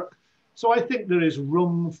structures work. So I think there is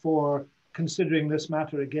room for considering this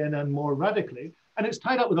matter again and more radically. And it's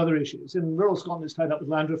tied up with other issues. In rural Scotland, it's tied up with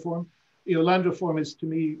land reform. Land reform is, to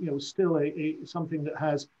me, still something that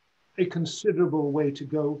has a considerable way to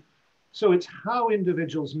go. So it's how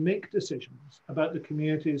individuals make decisions about the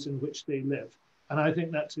communities in which they live. And I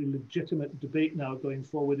think that's a legitimate debate now going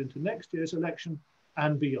forward into next year's election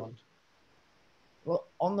and beyond. Well,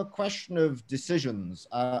 on the question of decisions,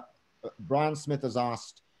 Brian Smith has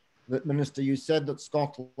asked that, Minister, you said that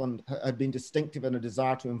Scotland had been distinctive in a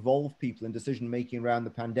desire to involve people in decision-making around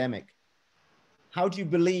the pandemic. how do you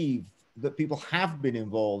believe that people have been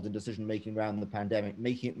involved in decision-making around the pandemic,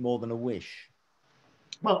 making it more than a wish?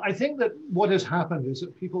 Well, I think that what has happened is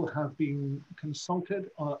that people have been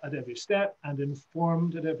consulted at every step and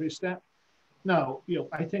informed at every step. Now,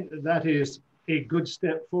 I think that that is a good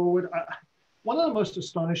step forward. One of the most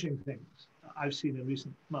astonishing things I've seen in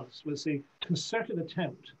recent months was a concerted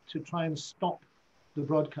attempt to try and stop the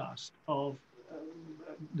broadcast of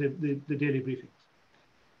the daily briefings.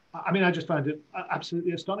 I mean, I just found it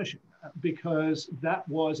absolutely astonishing because that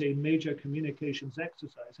was a major communications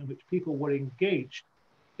exercise in which people were engaged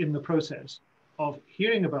in the process of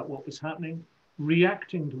hearing about what was happening,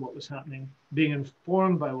 reacting to what was happening, being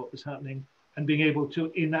informed by what was happening, and being able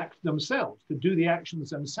to enact themselves, to do the actions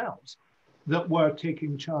themselves that were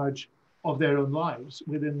taking charge of their own lives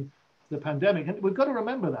within the pandemic. And we've got to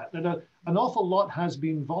remember that an awful lot has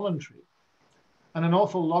been voluntary, and an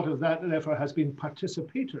awful lot of that, therefore, has been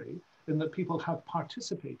participatory in that people have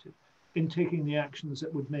participated in taking the actions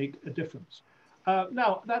that would make a difference.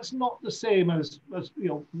 Now, that's not the same as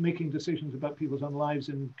making decisions about people's own lives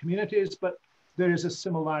in communities, but there is a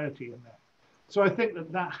similarity in that. So I think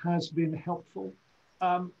that that has been helpful.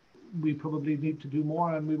 We probably need to do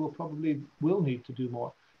more, and we will need to do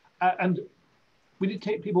more. And we need to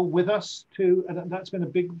take people with us too, and that's been a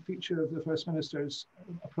big feature of the First Minister's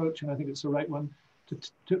approach, and I think it's the right one,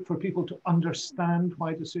 for people to understand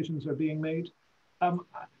why decisions are being made.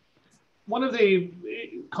 One of the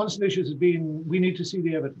constant issues has been, we need to see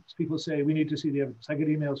the evidence. People say, we need to see the evidence. I get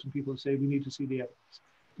emails from people who say, we need to see the evidence.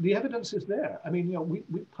 The evidence is there. I mean,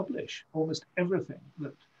 we publish almost everything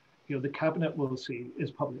that the cabinet will see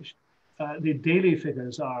is published. The daily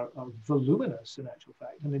figures are voluminous in actual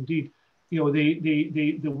fact, and indeed,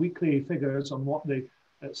 the weekly figures on what the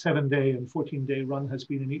 7-day and 14-day run has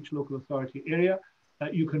been in each local authority area.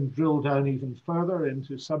 You can drill down even further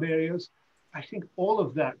into sub areas. I think all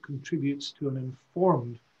of that contributes to an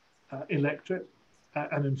informed electorate,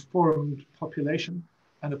 an informed population,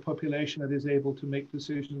 and a population that is able to make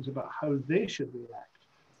decisions about how they should react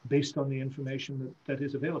based on the information that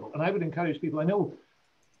is available. And I would encourage people, I know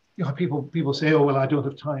people say, oh, well, I don't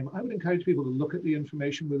have time. I would encourage people to look at the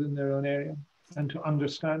information within their own area and to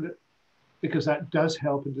understand it, because that does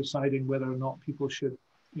help in deciding whether or not people should,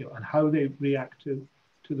 and how they react to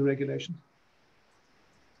the regulations.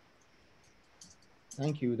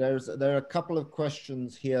 Thank you. There are a couple of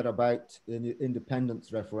questions here about the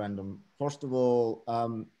independence referendum. First of all,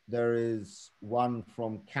 there is one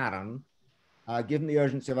from Karen. Given the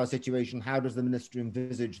urgency of our situation, how does the Ministry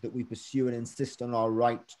envisage that we pursue and insist on our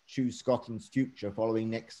right to choose Scotland's future following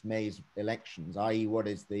next May's elections, i.e. what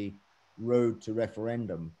is the road to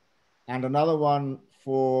referendum? And another one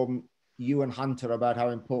from Ewan Hunter about how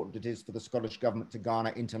important it is for the Scottish Government to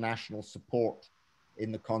garner international support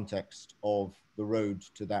in the context of the road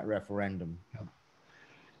to that referendum.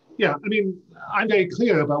 Yeah, I mean, I'm very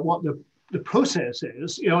clear about what the process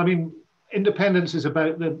is. I mean, independence is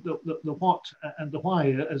about the what and the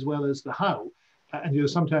why as well as the how. And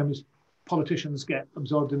sometimes politicians get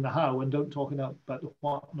absorbed in the how and don't talk enough about the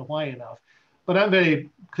what and the why enough. But I'm very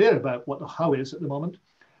clear about what the how is at the moment.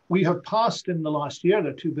 We have passed in the last year,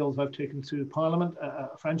 there are two bills I've taken through Parliament,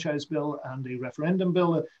 a franchise bill and a referendum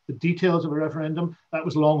bill, the details of a referendum. That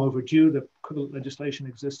was long overdue. The equivalent legislation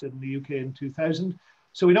existed in the UK in 2000.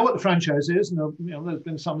 So we know what the franchise is. There's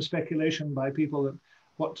been some speculation by people that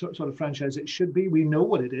what sort of franchise it should be. We know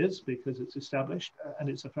what it is because it's established, and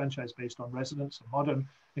it's a franchise based on residence, a modern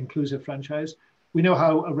inclusive franchise. We know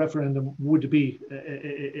how a referendum would be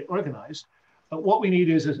organised. But what we need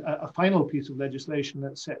is a final piece of legislation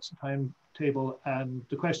that sets the timetable and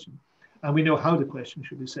the question. And we know how the question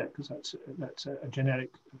should be set, because that's a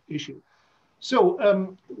generic issue.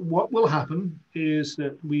 So what will happen is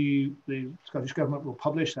that the Scottish Government will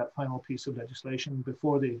publish that final piece of legislation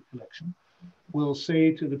before the election. We'll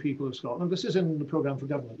say to the people of Scotland, this is in the programme for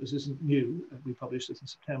government, this isn't new, we published this in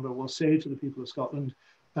September, we'll say to the people of Scotland,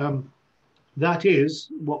 that is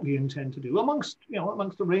what we intend to do, amongst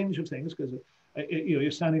the range of things, because you're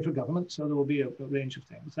standing for government, so there will be a range of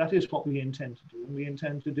things. That is what we intend to do, and we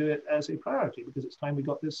intend to do it as a priority because it's time we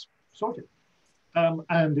got this sorted.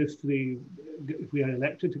 And if we are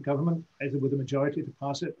elected to government, either with a majority to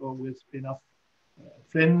pass it or with enough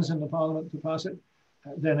friends in the Parliament to pass it,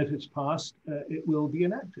 then if it's passed, it will be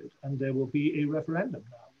enacted, and there will be a referendum.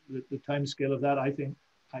 Now, the timescale of that, I think,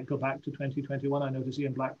 I go back to 2021. I noticed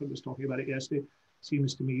Ian Blackwood was talking about it yesterday.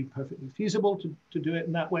 Seems to me perfectly feasible to do it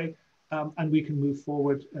in that way. And we can move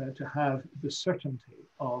forward to have the certainty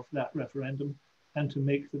of that referendum and to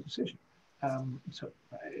make the decision. So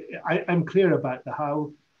I'm clear about the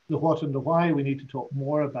how. the what and the why. We need to talk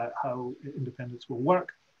more about how independence will work.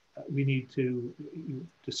 We need to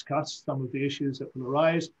discuss some of the issues that will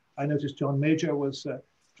arise. I noticed John Major was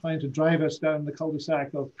trying to drive us down the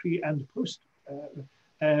cul-de-sac of pre and post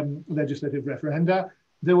legislative referenda.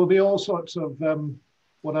 There will be all sorts of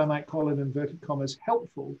what I might call in inverted commas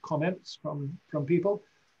helpful comments from people.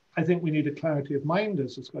 I think we need a clarity of mind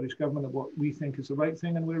as the Scottish Government of what we think is the right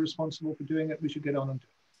thing, and we're responsible for doing it. We should get on and do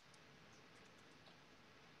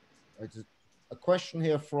it. A question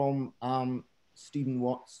here from Stephen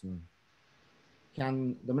Watson.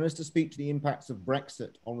 Can the Minister speak to the impacts of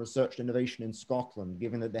Brexit on research and innovation in Scotland,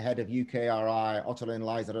 given that the head of UKRI, Otterlin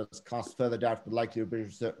Liza, has cast further doubt of the likelihood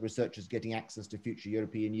of researchers getting access to future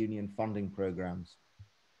European Union funding programmes?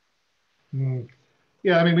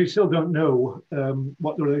 Yeah, I mean, we still don't know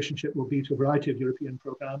what the relationship will be to a variety of European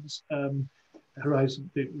programmes. Horizon,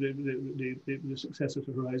 the successor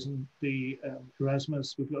to Horizon, the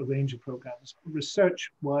Erasmus, we've got a range of programmes.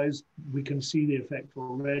 Research-wise, we can see the effect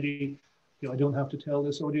already. You know, I don't have to tell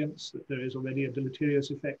this audience that there is already a deleterious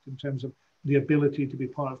effect in terms of the ability to be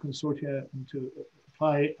part of consortia and to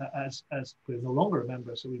apply as we're no longer a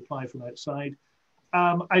member, so we apply from outside.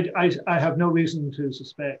 I have no reason to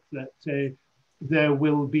suspect that there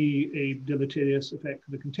will be a deleterious effect,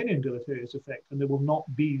 the continuing deleterious effect, and there will not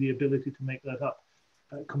be the ability to make that up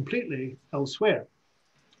completely elsewhere.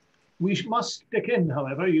 We must stick in,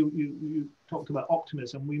 however, you talked about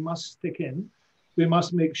optimism, we must stick in. We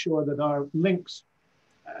must make sure that our links,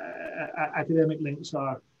 academic links,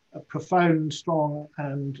 are profound, strong,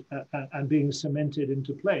 and being cemented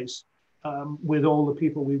into place with all the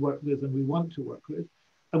people we work with and we want to work with.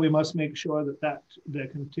 And we must make sure that there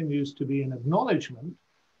continues to be an acknowledgement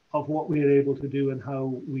of what we are able to do and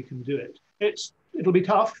how we can do it. It'll be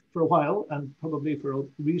tough for a while, and probably for a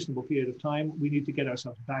reasonable period of time. We need to get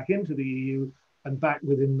ourselves back into the EU and back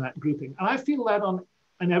within that grouping. And I feel that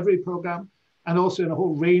in every programme, and also in a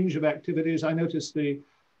whole range of activities. I noticed the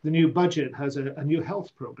new budget has a new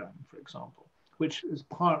health programme, for example, which is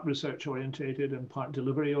part research orientated and part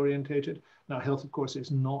delivery orientated. Now, health, of course,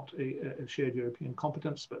 is not a shared European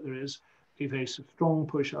competence, but there is a very strong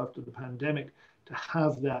push after the pandemic to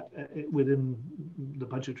have that within the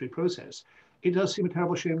budgetary process. It does seem a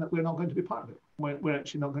terrible shame that we're not going to be part of it. We're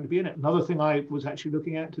actually not going to be in it. Another thing I was actually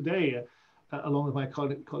looking at today, along with my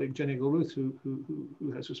colleague Jenny Gilruth,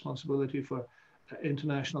 who has responsibility for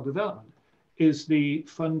international development, is the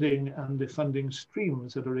funding and the funding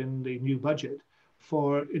streams that are in the new budget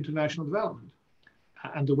for international development,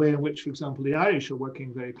 and the way in which, for example, the Irish are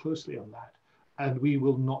working very closely on that, and we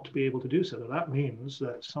will not be able to do so. That means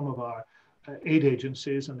that some of our aid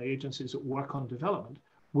agencies and the agencies that work on development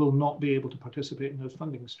will not be able to participate in those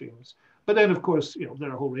funding streams. But then, of course, there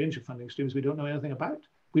are a whole range of funding streams we don't know anything about.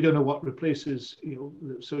 We don't know what replaces,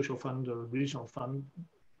 the social fund or regional fund,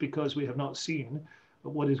 because we have not seen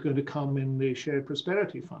what is going to come in the shared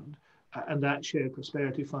prosperity fund. And that shared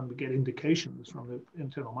prosperity fund, we get indications from the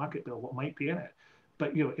internal market bill what might be in it.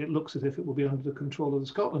 But it looks as if it will be under the control of the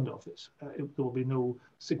Scotland office. There will be no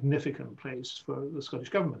significant place for the Scottish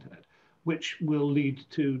Government in it, which will lead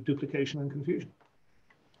to duplication and confusion.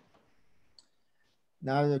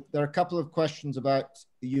 Now, there are a couple of questions about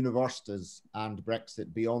the universities and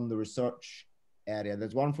Brexit beyond the research area.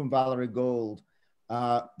 There's one from Valerie Gold.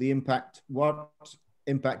 What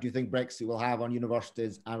impact do you think Brexit will have on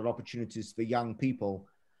universities and opportunities for young people?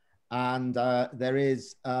 And there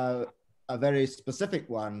is a very specific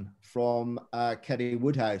one from Kerry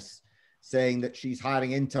Woodhouse, saying that she's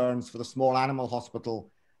hiring interns for the small animal hospital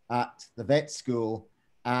at the vet school,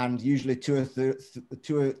 and usually two-thirds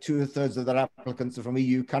of their applicants are from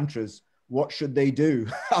EU countries. What should they do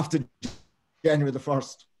after January the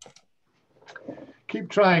 1st? Keep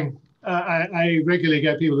trying. I regularly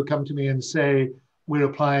get people who come to me and say, we're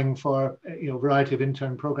applying for a variety of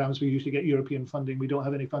intern programs. We usually get European funding. We don't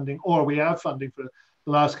have any funding, or we have funding for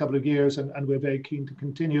the last couple of years, and we're very keen to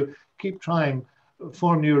continue. Keep trying,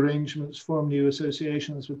 form new arrangements, form new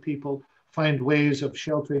associations with people, find ways of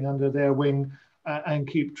sheltering under their wing, and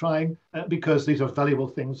keep trying, because these are valuable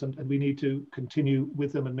things, and we need to continue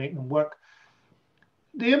with them and make them work.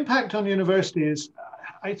 The impact on universities,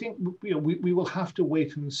 I think we will have to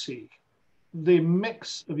wait and see. The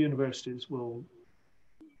mix of universities will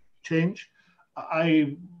change.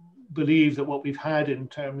 I believe that what we've had in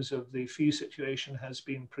terms of the fee situation has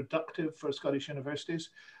been productive for Scottish universities,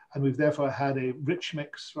 and we've therefore had a rich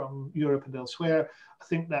mix from Europe and elsewhere. I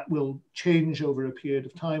think that will change over a period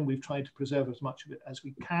of time. We've tried to preserve as much of it as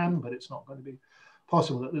we can, but it's not going to be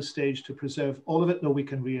possible at this stage to preserve all of it, though we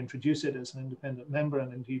can reintroduce it as an independent member,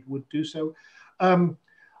 and indeed would do so.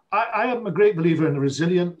 I am a great believer in the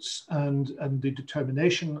resilience and the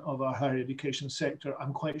determination of our higher education sector.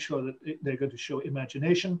 I'm quite sure that they're going to show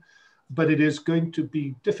imagination, but it is going to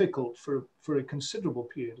be difficult for a considerable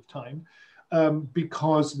period of time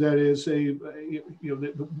because there is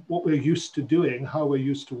what we're used to doing, how we're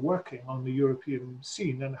used to working on the European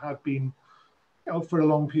scene and have been for a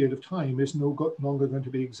long period of time is no longer going to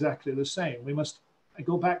be exactly the same. I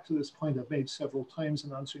go back to this point I've made several times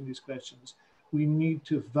in answering these questions. We need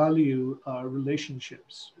to value our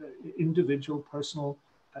relationships, individual, personal,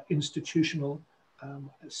 institutional,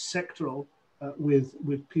 sectoral,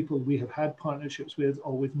 with people we have had partnerships with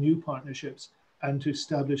or with new partnerships, and to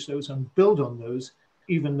establish those and build on those,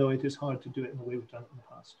 even though it is hard to do it in the way we've done it in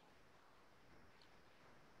the past.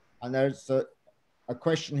 And there's a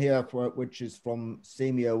question here which is from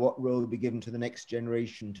Samia: what role will be given to the next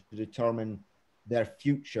generation to determine their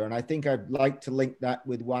future? And I think I'd like to link that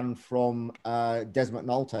with one from Des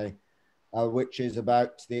McNulty, which is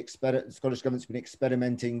about the Scottish Government's been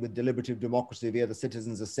experimenting with deliberative democracy via the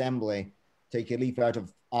Citizens' Assembly. Take a leaf out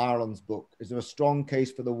of Ireland's book. Is there a strong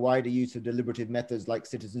case for the wider use of deliberative methods like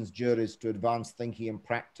citizens' juries to advance thinking and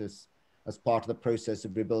practice as part of the process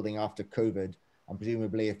of rebuilding after COVID? And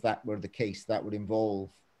presumably, if that were the case, that would involve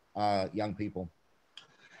young people.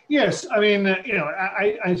 Yes, I mean,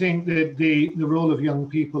 I think that the role of young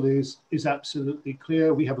people is absolutely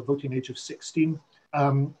clear. We have a voting age of 16,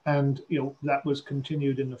 and that was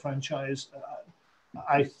continued in the franchise.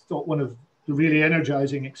 I thought one of the really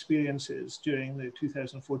energizing experiences during the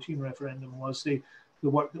 2014 referendum was the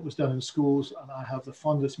work that was done in schools, and I have the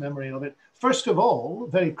fondest memory of it. First of all,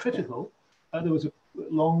 very critical, there was a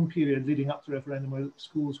long period leading up to the referendum where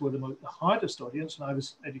schools were the hardest audience, and I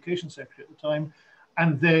was Education Secretary at the time.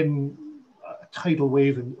 And then a tidal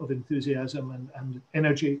wave of enthusiasm and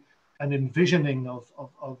energy and envisioning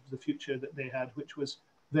of the future that they had, which was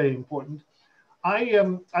very important.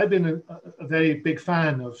 I've been a very big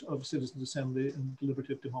fan of Citizens' Assembly and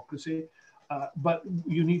deliberative democracy, but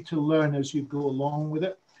you need to learn as you go along with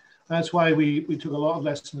it. That's why we took a lot of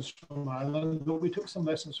lessons from Ireland, but we took some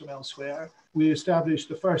lessons from elsewhere. We established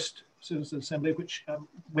the first Citizens' Assembly, which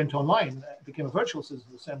went online, became a virtual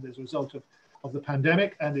Citizens' Assembly as a result of the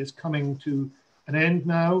pandemic, and is coming to an end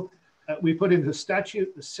now. We put into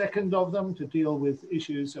statute the second of them to deal with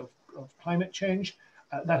issues of climate change.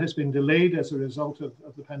 That has been delayed as a result of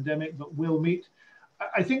the pandemic, but will meet.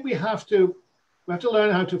 I think we have to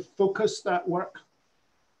learn how to focus that work,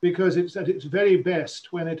 because it's at its very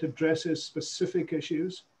best when it addresses specific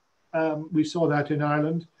issues. We saw that in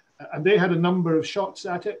Ireland, and they had a number of shots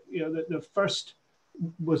at it. The first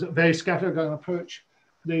was a very scattergun approach.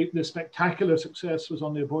 The spectacular success was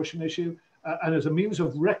on the abortion issue, and as a means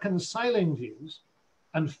of reconciling views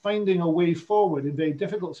and finding a way forward in very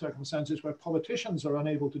difficult circumstances where politicians are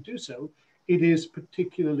unable to do so, it is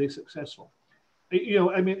particularly successful.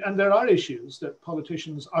 And there are issues that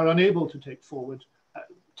politicians are unable to take forward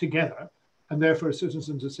together, and therefore a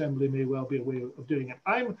Citizens' Assembly may well be a way of doing it.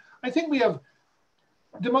 I think we have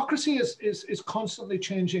democracy is constantly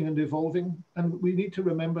changing and evolving, and we need to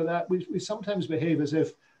remember that. We sometimes behave as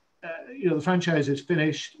if the franchise is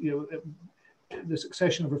finished. The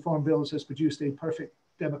succession of reform bills has produced a perfect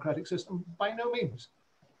democratic system. By no means.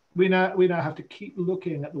 We now have to keep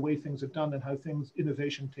looking at the way things are done and how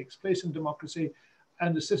innovation takes place in democracy.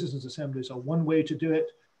 And the Citizens' Assemblies are one way to do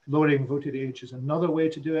it. Lowering voting age is another way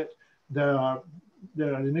to do it. There are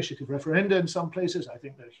initiative referenda in some places. I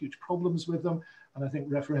think there are huge problems with them. And I think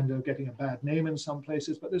referenda are getting a bad name in some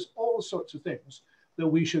places. But there's all sorts of things that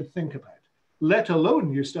we should think about. Let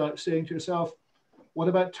alone you start saying to yourself, what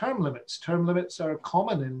about term limits? Term limits are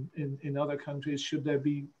common in other countries. Should there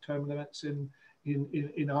be term limits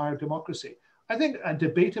in our democracy? I think a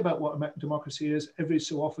debate about what democracy is every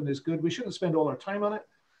so often is good. We shouldn't spend all our time on it,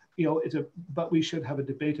 but we should have a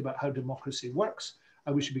debate about how democracy works,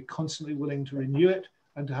 and we should be constantly willing to renew it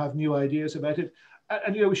and to have new ideas about it.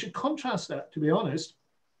 And we should contrast that, to be honest,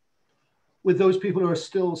 with those people who are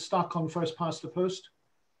still stuck on first past the post,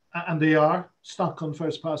 and they are stuck on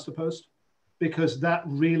first past the post, because that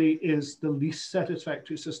really is the least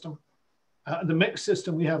satisfactory system. The mixed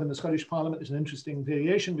system we have in the Scottish Parliament is an interesting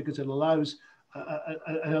variation because it allows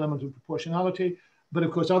an element of proportionality. But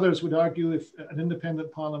of course, others would argue if an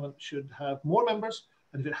independent Parliament should have more members,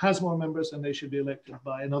 and if it has more members, then they should be elected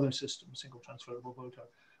by another system, a single transferable voter.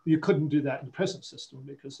 You couldn't do that in the present system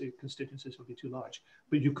because the constituencies would be too large,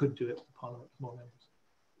 but you could do it with the Parliament with more members.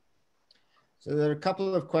 So there are a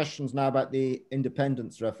couple of questions now about the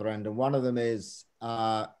independence referendum. One of them is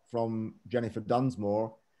from Jennifer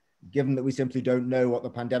Dunsmore. Given that we simply don't know what the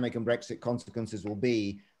pandemic and Brexit consequences will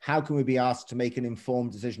be, how can we be asked to make an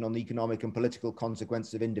informed decision on the economic and political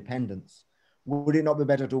consequences of independence? Would it not be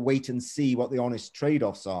better to wait and see what the honest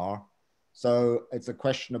trade-offs are? So it's a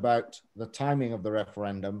question about the timing of the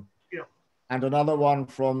referendum. Yeah. And another one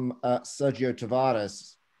from Sergio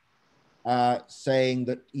Tavares, saying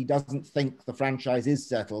that he doesn't think the franchise is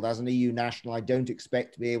settled. As an EU national, I don't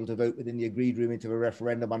expect to be able to vote within the agreed remit of a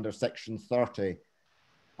referendum under Section 30.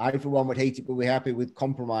 I, for one, would hate it, but we're happy with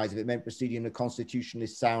compromise if it meant proceeding in a constitutionally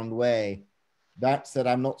sound way. That said,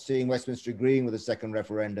 I'm not seeing Westminster agreeing with a second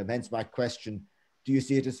referendum. Hence my question, do you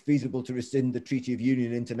see it as feasible to rescind the Treaty of Union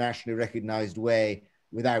in an internationally recognised way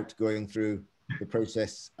without going through the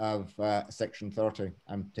process of Section 30?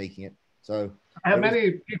 I'm taking it. So I have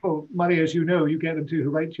many people, Murray, as you know, you get them to who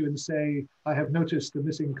write to you and say, I have noticed the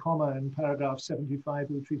missing comma in paragraph 75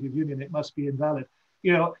 of the Treaty of Union, it must be invalid.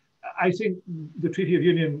 You know, I think the Treaty of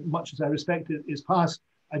Union, much as I respect it, is passed.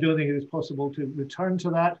 I don't think it is possible to return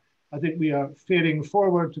to that. I think we are faring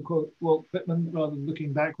forward, to quote Walt Whitman, rather than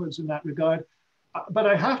looking backwards in that regard. But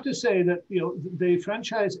I have to say that, you know, the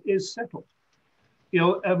franchise is settled. You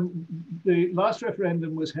know, the last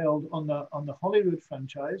referendum was held on the Holyrood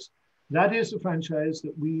franchise. That is the franchise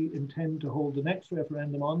that we intend to hold the next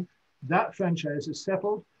referendum on. That franchise is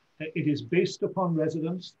settled. It is based upon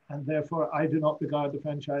residents, and therefore I do not regard the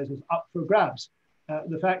franchise as up for grabs.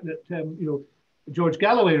 The fact that you know, George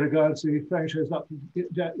Galloway regards the franchise up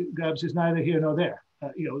for grabs is neither here nor there.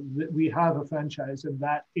 You know, we have a franchise, and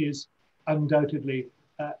that is undoubtedly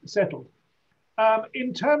settled.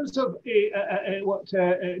 In terms of what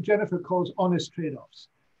Jennifer calls honest trade-offs,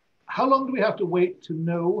 how long do we have to wait to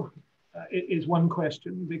know is one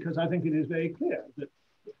question, because I think it is very clear that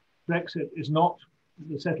Brexit is not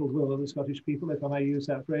the settled will of the Scottish people, if I may use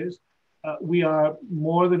that phrase. We are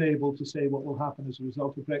more than able to say what will happen as a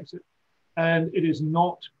result of Brexit. And it is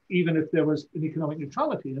not, even if there was an economic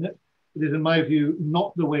neutrality in it, it is, in my view,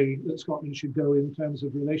 not the way that Scotland should go in terms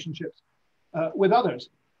of relationships with others.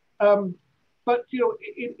 But you know,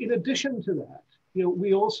 in addition to that, you know,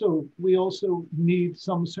 we also need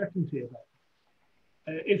some certainty about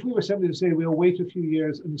it. If we were simply to say we'll wait a few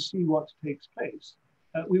years and see what takes place,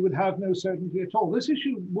 we would have no certainty at all. This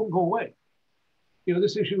issue won't go away. You know,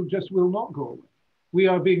 this issue just will not go away. We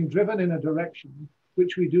are being driven in a direction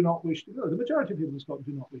which we do not wish to go. The majority of people in Scotland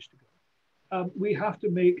do not wish to go. We have to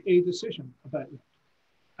make a decision about that.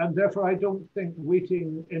 And therefore, I don't think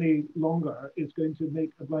waiting any longer is going to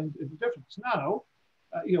make a blind difference. Now,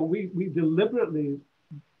 you know, we deliberately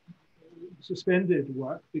suspended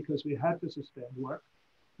work because we had to suspend work.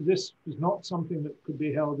 This is not something that could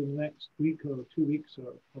be held in the next week or 2 weeks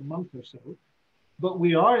or a month or so, but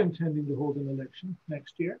we are intending to hold an election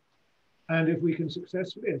next year. And if we can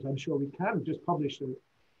successfully, as I'm sure we can, just publish a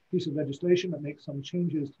piece of legislation that makes some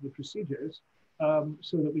changes to the procedures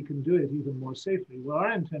so that we can do it even more safely. We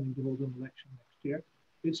are intending to hold an election next year.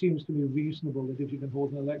 It seems to me reasonable that if you can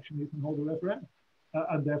hold an election, you can hold a referendum.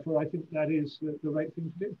 And therefore, I think that is the right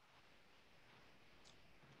thing to do.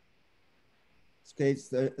 Okay,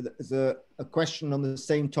 there's a question on the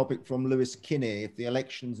same topic from Lewis Kinney. If the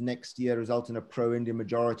elections next year result in a pro-Indian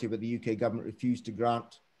majority but the UK government refused to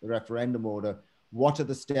grant the referendum order, what are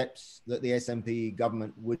the steps that the SNP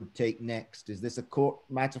government would take next? Is this a court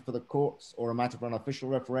matter for the courts or a matter for an official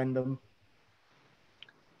referendum?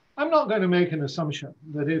 I'm not going to make an assumption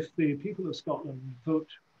that if the people of Scotland vote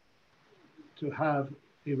to have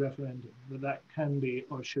a referendum, that can be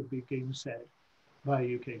or should be gainsaid by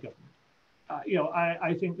a UK government. You know,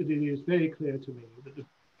 I think that it is very clear to me that the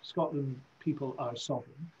Scotland people are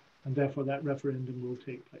sovereign, and therefore that referendum will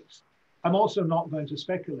take place. I'm also not going to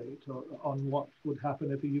speculate on what would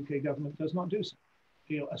happen if a UK government does not do so.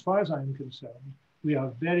 You know, as far as I'm concerned, we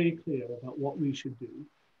are very clear about what we should do.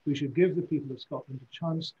 We should give the people of Scotland a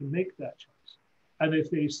chance to make that choice. And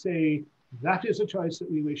if they say that is a choice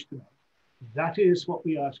that we wish to make, that is what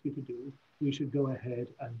we ask you to do, we should go ahead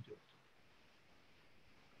and do it.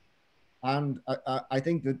 And I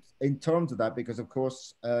think that in terms of that, because of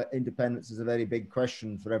course, independence is a very big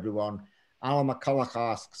question for everyone. Alan McCulloch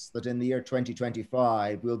asks that in the year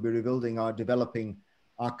 2025, we'll be rebuilding or developing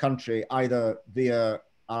our country either via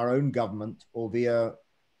our own government or via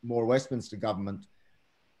more Westminster government.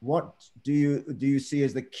 What do you see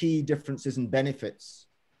as the key differences and benefits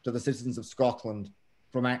to the citizens of Scotland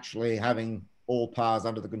from actually having all powers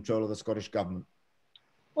under the control of the Scottish government?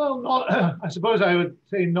 Well, I suppose I would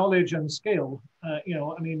say knowledge and scale. You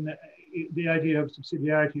know, I mean, the idea of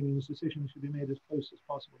subsidiarity means decisions should be made as close as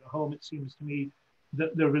possible to home. It seems to me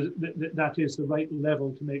that that is the right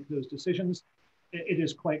level to make those decisions. It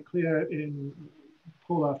is quite clear in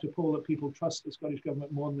poll after poll that people trust the Scottish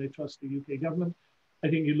government more than they trust the UK government. I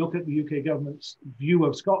think you look at the UK government's view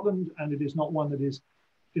of Scotland, and it is not one that is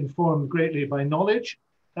informed greatly by knowledge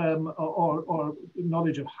or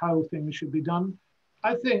knowledge of how things should be done.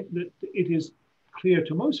 I think that it is clear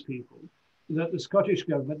to most people that the Scottish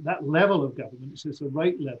government, that level of government, is the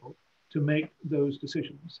right level to make those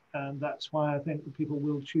decisions. And that's why I think that people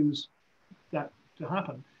will choose that to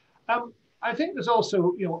happen. I think there's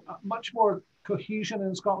also, much more cohesion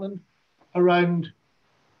in Scotland around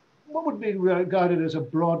what would be regarded as a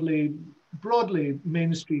broadly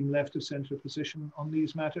mainstream left of centre position on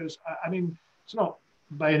these matters. I mean, it's not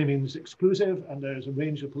by any means exclusive, and there's a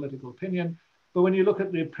range of political opinion. But when you look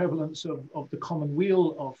at the prevalence of the common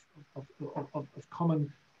weal,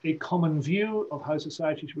 a common view of how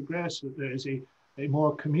society should progress, that there is a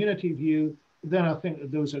more community view, then I think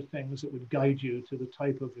that those are things that would guide you to the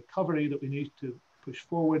type of recovery that we need to push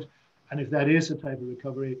forward. And if that is a type of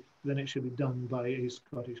recovery, then it should be done by a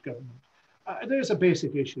Scottish government. There's a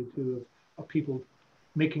basic issue too of people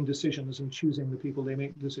making decisions and choosing the people they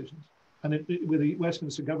make decisions. And with the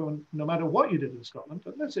Westminster government, no matter what you did in Scotland,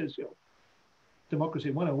 and this is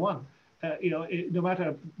democracy 101, no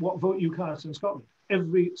matter what vote you cast in Scotland,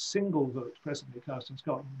 every single vote presently cast in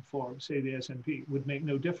Scotland for, say, the SNP would make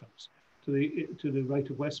no difference to the right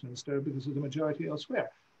of Westminster because of the majority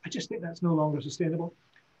elsewhere. I just think that's no longer sustainable.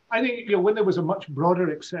 I think when there was a much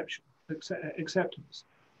broader acceptance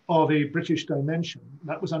of a British dimension,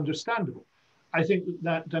 that was understandable. I think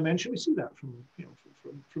that dimension, we see that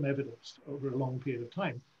from evidence over a long period of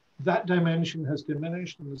time. That dimension has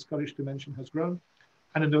diminished and the Scottish dimension has grown.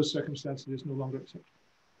 And in those circumstances, it is no longer acceptable.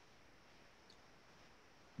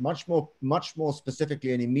 Much more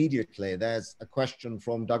specifically and immediately, there's a question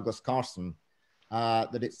from Douglas Carson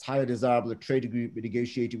that it's highly desirable that trade agreement be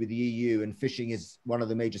negotiated with the EU, and fishing is one of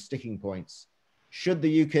the major sticking points. Should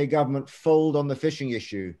the UK government fold on the fishing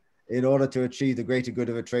issue in order to achieve the greater good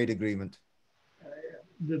of a trade agreement?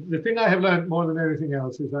 The thing I have learned more than anything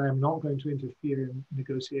else is I am not going to interfere in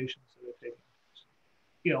negotiations that are taking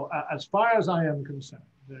place. As far as I am concerned,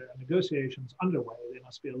 there are negotiations underway. They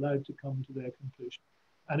must be allowed to come to their conclusion.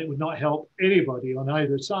 And it would not help anybody on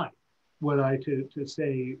either side were I to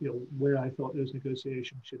say, where I thought those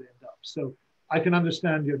negotiations should end up. So I can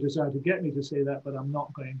understand your desire to get me to say that, but I'm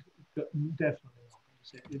not going to, definitely not going to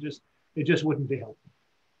say it. It just wouldn't be helpful.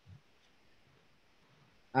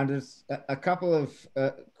 And there's a couple of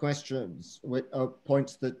questions,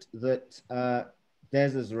 points that Des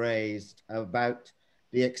has raised about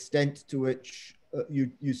the extent to which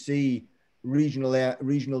you see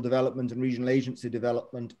regional development and regional agency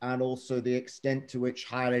development, and also the extent to which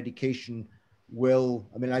higher education will,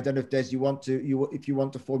 I mean, I don't know if Des, if you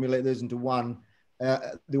want to formulate those into one,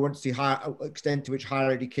 they want to see extent to which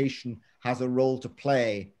higher education has a role to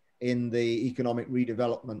play in the economic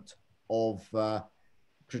redevelopment of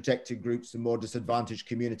protected groups and more disadvantaged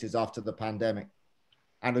communities after the pandemic,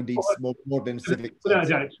 and indeed more than civic.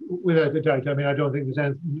 Without a doubt. I mean, I don't think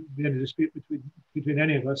there's any dispute between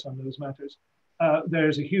any of us on those matters.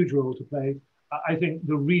 There's a huge role to play. I think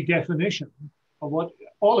the redefinition of what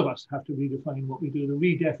all of us have to redefine what we do, the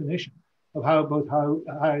redefinition of how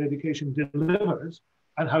higher education delivers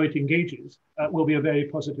and how it engages will be a very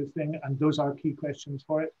positive thing, and those are key questions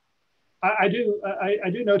for it. I do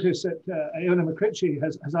notice that Iona McCritchie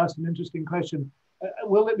has asked an interesting question.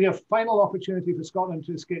 Will it be a final opportunity for Scotland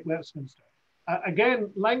to escape Westminster?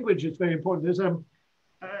 Again, language is very important. There's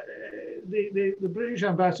the British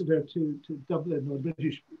ambassador to Dublin, or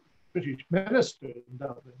British minister in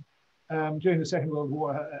Dublin during the Second World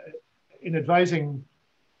War, in advising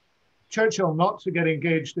Churchill not to get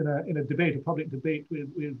engaged in a debate, a public debate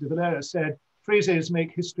with de Valera, said, phrases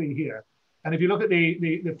make history here. And if you look at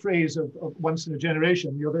the phrase of once in a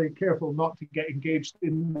generation, you're very careful not to get engaged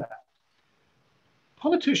in that.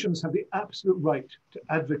 Politicians have the absolute right to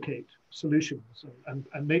advocate solutions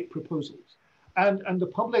and make proposals. And the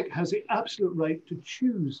public has the absolute right to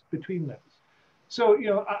choose between those. So,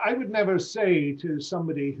 I would never say to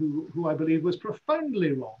somebody who I believe was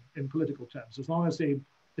profoundly wrong in political terms, as long as they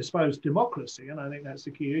espouse democracy, and I think that's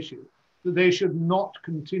the key issue, that they should not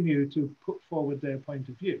continue to put forward their point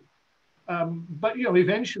of view. But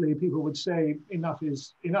eventually people would say enough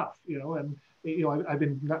is enough, and I've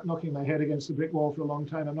been knocking my head against the brick wall for a long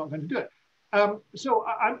time. I'm not going to do it. So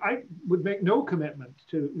I would make no commitment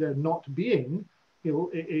to there not being,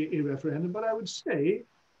 a referendum. But I would say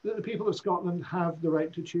that the people of Scotland have the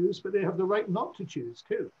right to choose, but they have the right not to choose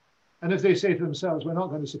too. And if they say to themselves, we're not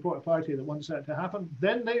going to support a party that wants that to happen,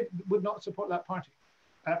 then they would not support that party,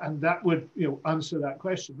 and that would answer that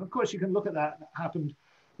question. Of course, you can look at that. That happened.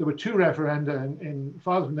 There were 2 referenda in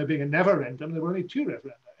Father, there being a never-endum. There were only 2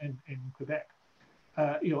 referenda in Quebec.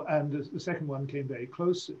 And the second one came very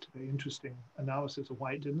close. It's a very interesting analysis of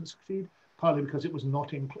why it didn't succeed, partly because it was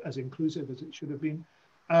not as inclusive as it should have been.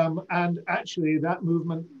 And actually that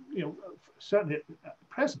movement, certainly at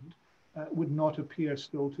present, would not appear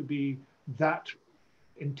still to be that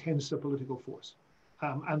intense a political force.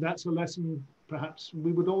 And that's a lesson perhaps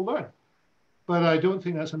we would all learn. But I don't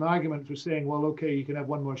think that's an argument for saying, well, okay, you can have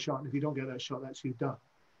one more shot, and if you don't get that shot, that's you done.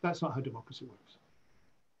 That's not how democracy works.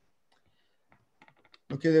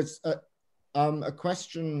 Okay, there's a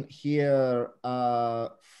question here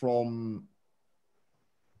from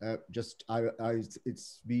I'm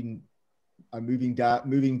moving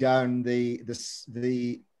down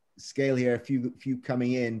the scale here. A few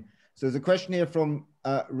coming in. So there's a question here from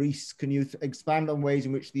Reese. Can you expand on ways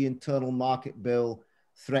in which the Internal Market Bill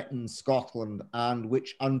threatens Scotland and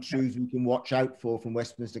which untruths we can watch out for from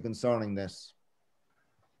Westminster concerning this?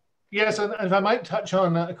 Yes, and if I might touch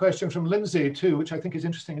on a question from Lindsay too, which I think is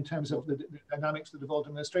interesting in terms of the dynamics of the devolved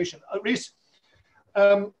administration. Reese,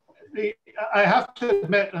 I have to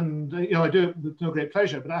admit, and I do it with no great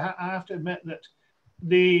pleasure, but I have to admit that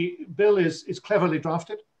the bill is cleverly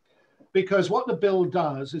drafted, because what the bill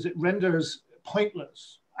does is it renders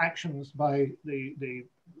pointless actions by the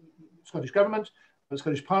Scottish Government, the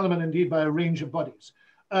Scottish Parliament, indeed by a range of bodies.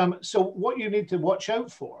 So what you need to watch out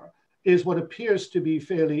for is what appears to be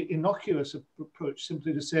fairly innocuous approach,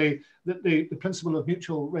 simply to say that the principle of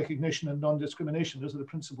mutual recognition and non-discrimination, those are the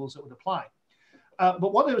principles that would apply.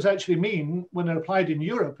 But what those actually mean when they're applied in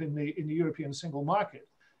Europe, in the European single market,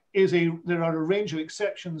 is there are a range of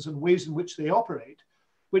exceptions and ways in which they operate,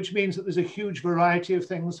 which means that there's a huge variety of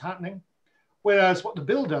things happening. Whereas what the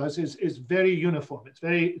bill does is very uniform, it's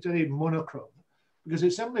very monochrome, because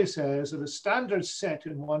it simply says that a standard set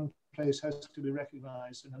in one place has to be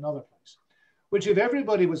recognized in another place, which if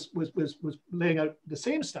everybody was laying out the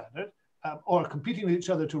same standard or competing with each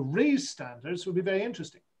other to raise standards would be very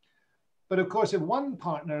interesting. But of course, if one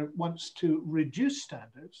partner wants to reduce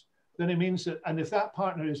standards, then it means that, and if that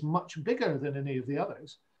partner is much bigger than any of the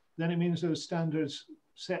others, then it means those standards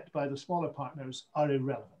set by the smaller partners are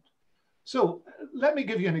irrelevant. So let me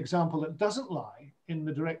give you an example that doesn't lie in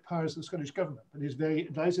the direct powers of the Scottish Government, but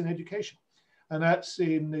it lies in education. And that's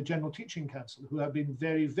in the General Teaching Council, who have been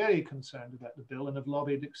very, very concerned about the bill and have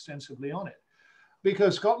lobbied extensively on it.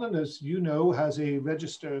 Because Scotland, as you know, has a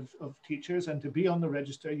register of teachers, and to be on the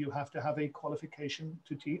register, you have to have a qualification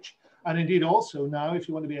to teach. And indeed also now, if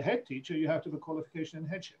you want to be a head teacher, you have to have a qualification in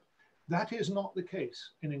headship. That is not the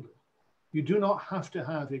case in England. You do not have to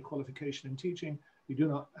have a qualification in teaching. You do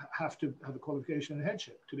not have to have a qualification in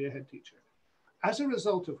headship to be a head teacher. As a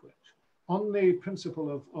result of which, on the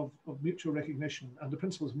principle of mutual recognition and the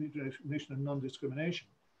principles of mutual recognition and non-discrimination,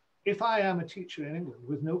 if I am a teacher in England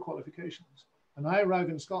with no qualifications, and I arrive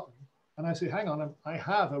in Scotland, and I say, hang on, I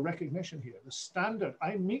have a recognition here, the standard,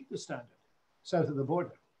 I meet the standard south of the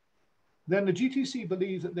border, then the GTC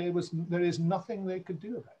believes that there is nothing they could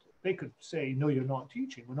do about it. They could say, no, you're not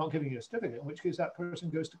teaching, we're not giving you a certificate, in which case that person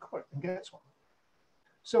goes to court and gets one.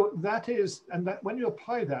 So that is, and that when you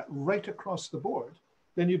apply that right across the board,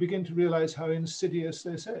 then you begin to realize how insidious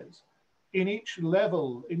this is. In each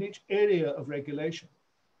level, in each area of regulation,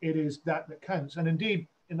 it is that counts. And indeed,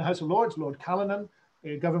 in the House of Lords, Lord Callanan,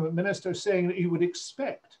 a government minister, saying that he would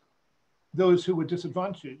expect those who were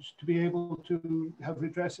disadvantaged to be able to have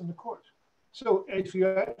redress in the court. So if you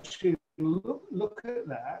actually look at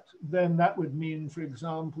that, then that would mean, for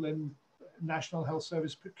example, in National Health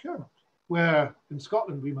Service procurement, where in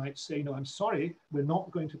Scotland we might say, no, I'm sorry, we're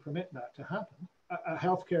not going to permit that to happen. A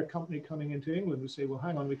healthcare company coming into England would say, well,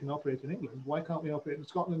 hang on, we can operate in England. Why can't we operate in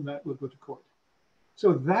Scotland? That would go to court.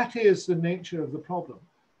 So that is the nature of the problem.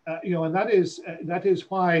 And that is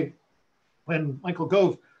why when Michael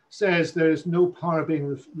Gove says there is no power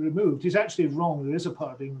being removed, he's actually wrong. There is a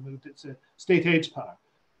power being removed. It's a state aid power.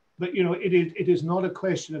 But it is not a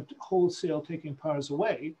question of wholesale taking powers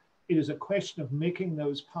away. It is a question of making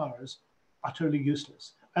those powers utterly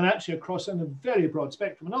useless. And actually across a very broad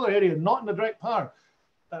spectrum. Another area not in the direct power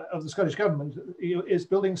of the Scottish Government is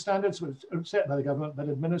building standards, which are set by the government but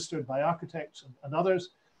administered by architects and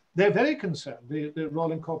others. They're very concerned. The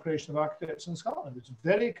Royal Incorporation of Architects in Scotland is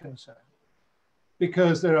very concerned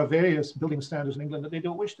because there are various building standards in England that they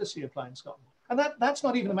don't wish to see apply in Scotland. And that's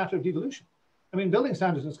not even a matter of devolution. I mean, building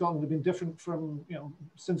standards in Scotland have been different from,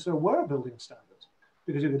 since there were building standards,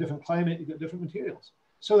 because you've got different climate, you've got different materials.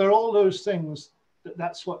 So there are all those things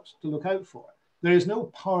that's what to look out for. There is no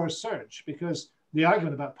power surge, because the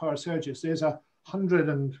argument about power surges, there's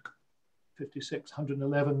 156,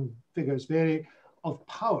 111 figures vary of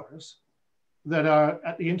powers that are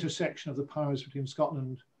at the intersection of the powers between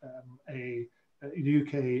Scotland, a the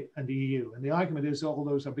UK and the EU. And the argument is all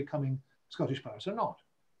those are becoming Scottish powers. They're not.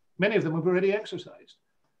 Many of them have already exercised.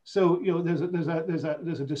 So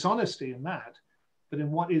there's a dishonesty in that, but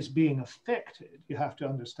in what is being affected, you have to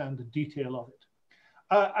understand the detail of it.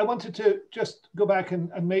 I wanted to just go back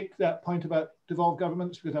and make that point about devolved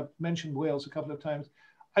governments, because I've mentioned Wales a couple of times.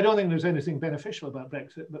 I don't think there's anything beneficial about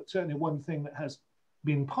Brexit, but certainly one thing that has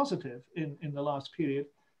been positive in the last period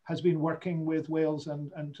has been working with Wales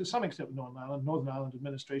and to some extent with Northern Ireland. Northern Ireland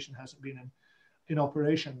administration hasn't been in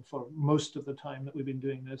operation for most of the time that we've been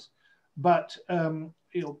doing this. But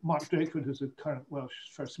Mark Drakewood, who's the current Welsh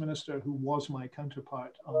First Minister, who was my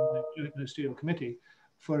counterpart on the Joint Ministerial Committee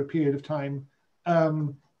for a period of time,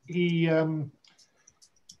 he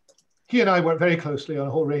and I worked very closely on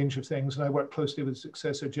a whole range of things, and I worked closely with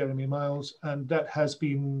successor Jeremy Miles, and that has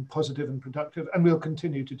been positive and productive, and we'll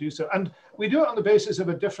continue to do so. And we do it on the basis of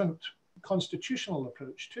a different constitutional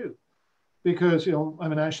approach too, because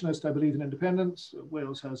I'm a nationalist, I believe in independence.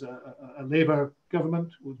 Wales has a Labour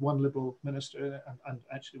government with one Liberal minister in it, and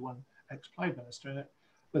actually one ex-Plaid minister in it,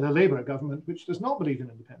 with a Labour government which does not believe in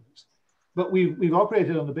independence. But we've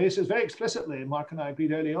operated on the basis very explicitly, Mark and I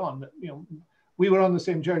agreed early on, that we were on the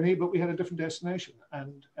same journey, but we had a different destination,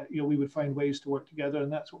 and we would find ways to work together,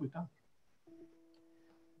 and that's what we've done.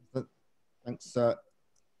 Thanks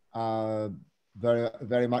very,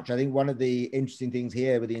 very much. I think one of the interesting things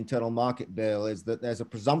here with the internal market bill is that there's a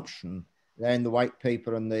presumption there in the white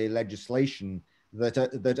paper and the legislation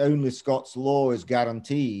that only Scots law is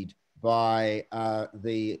guaranteed by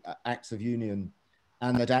the Acts of Union,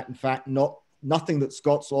 and that in fact nothing that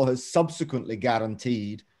Scots law has subsequently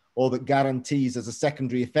guaranteed or that guarantees as a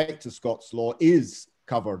secondary effect of Scots law is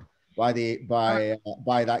covered by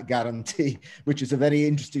that guarantee, which is a very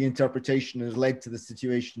interesting interpretation and has led to the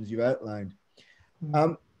situations you've outlined.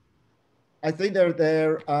 I think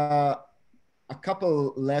there are a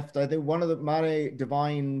couple left. I think one of the Mary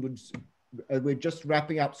Devine would. We're just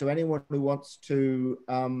wrapping up, so anyone who wants to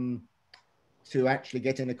actually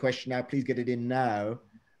get in a question now, please get it in now.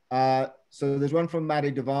 So there's one from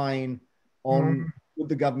Mary Devine on. With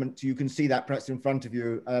the government, you can see that perhaps in front of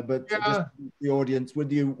you, but just the audience,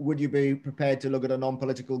 would you be prepared to look at a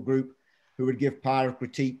non-political group who would give power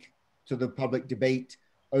critique to the public debate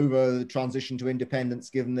over the transition to independence,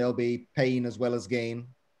 given there'll be pain as well as gain?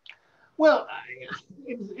 Well,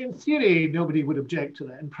 in theory, nobody would object to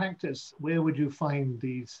that. In practice, where would you find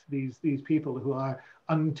these people who are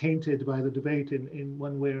untainted by the debate in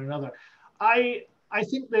one way or another? I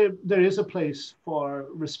think there is a place for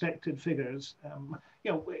respected figures,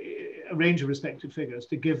 a range of respected figures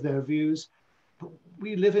to give their views. But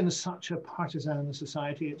we live in such a partisan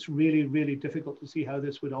society, it's really, really difficult to see how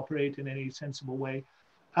this would operate in any sensible way.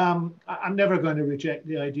 I'm never going to reject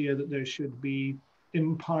the idea that there should be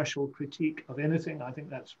impartial critique of anything. I think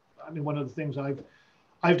that's, one of the things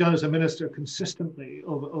I've done as a minister consistently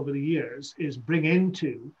over the years is bring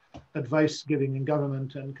into advice giving in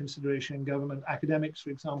government and consideration in government academics, for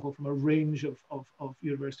example, from a range of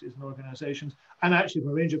universities and organizations, and actually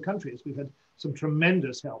from a range of countries. We've had some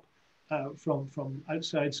tremendous help from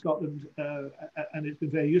outside Scotland, and it's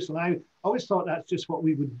been very useful. And I always thought that's just what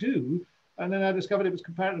we would do, and then I discovered it was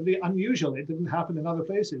comparatively unusual. It didn't happen in other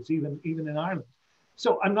places, even in Ireland.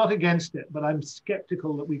 So I'm not against it, but I'm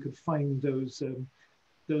skeptical that we could find those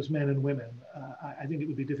men and women. I think it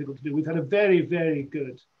would be difficult to do. We've had a very, very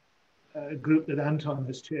good group that Anton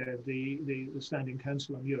has chaired, the Standing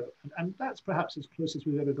Council on Europe. And that's perhaps as close as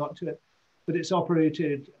we've ever got to it. But it's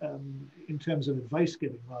operated in terms of advice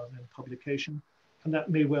giving rather than publication. And that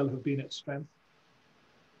may well have been its strength.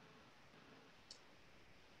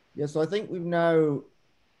 Yeah, so I think we've now,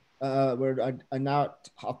 we're now at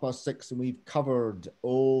 6:30, and we've covered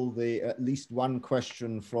all at least one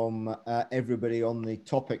question from everybody on the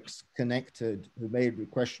topics connected, who made a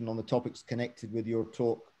question on the topics connected with your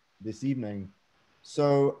talk this evening.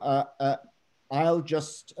 So I'll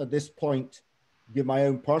just at this point give my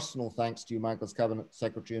own personal thanks to you, Michael's Cabinet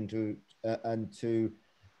Secretary, and to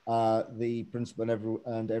the Principal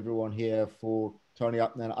and everyone here for turning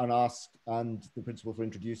up and the Principal for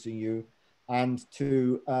introducing you, and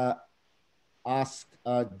to ask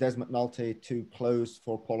Des McNulty to close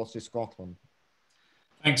for Policy Scotland.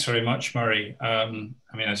 Thanks very much, Murray.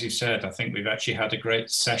 As you said, I think we've actually had a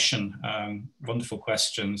great session, wonderful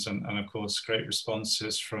questions, and of course, great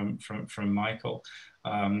responses from Michael.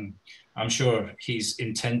 I'm sure he's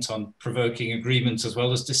intent on provoking agreement as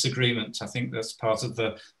well as disagreement. I think that's part of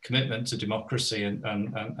the commitment to democracy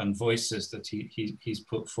and voices that he's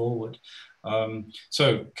put forward.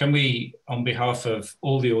 So can we, on behalf of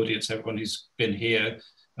all the audience, everyone who's been here,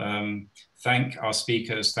 Thank our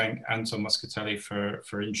speakers, thank Anton Muscatelli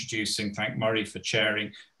for introducing, thank Murray for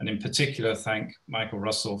chairing, and in particular, thank Michael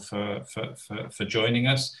Russell for joining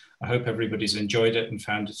us. I hope everybody's enjoyed it and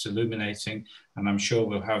found it illuminating, and I'm sure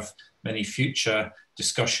we'll have many future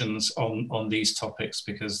discussions on these topics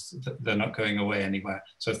because they're not going away anywhere.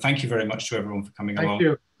 So thank you very much to everyone for coming along. Thank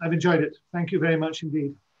you. I've enjoyed it. Thank you very much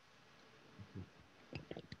indeed.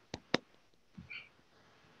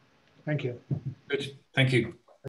 Thank you. Good. Thank you.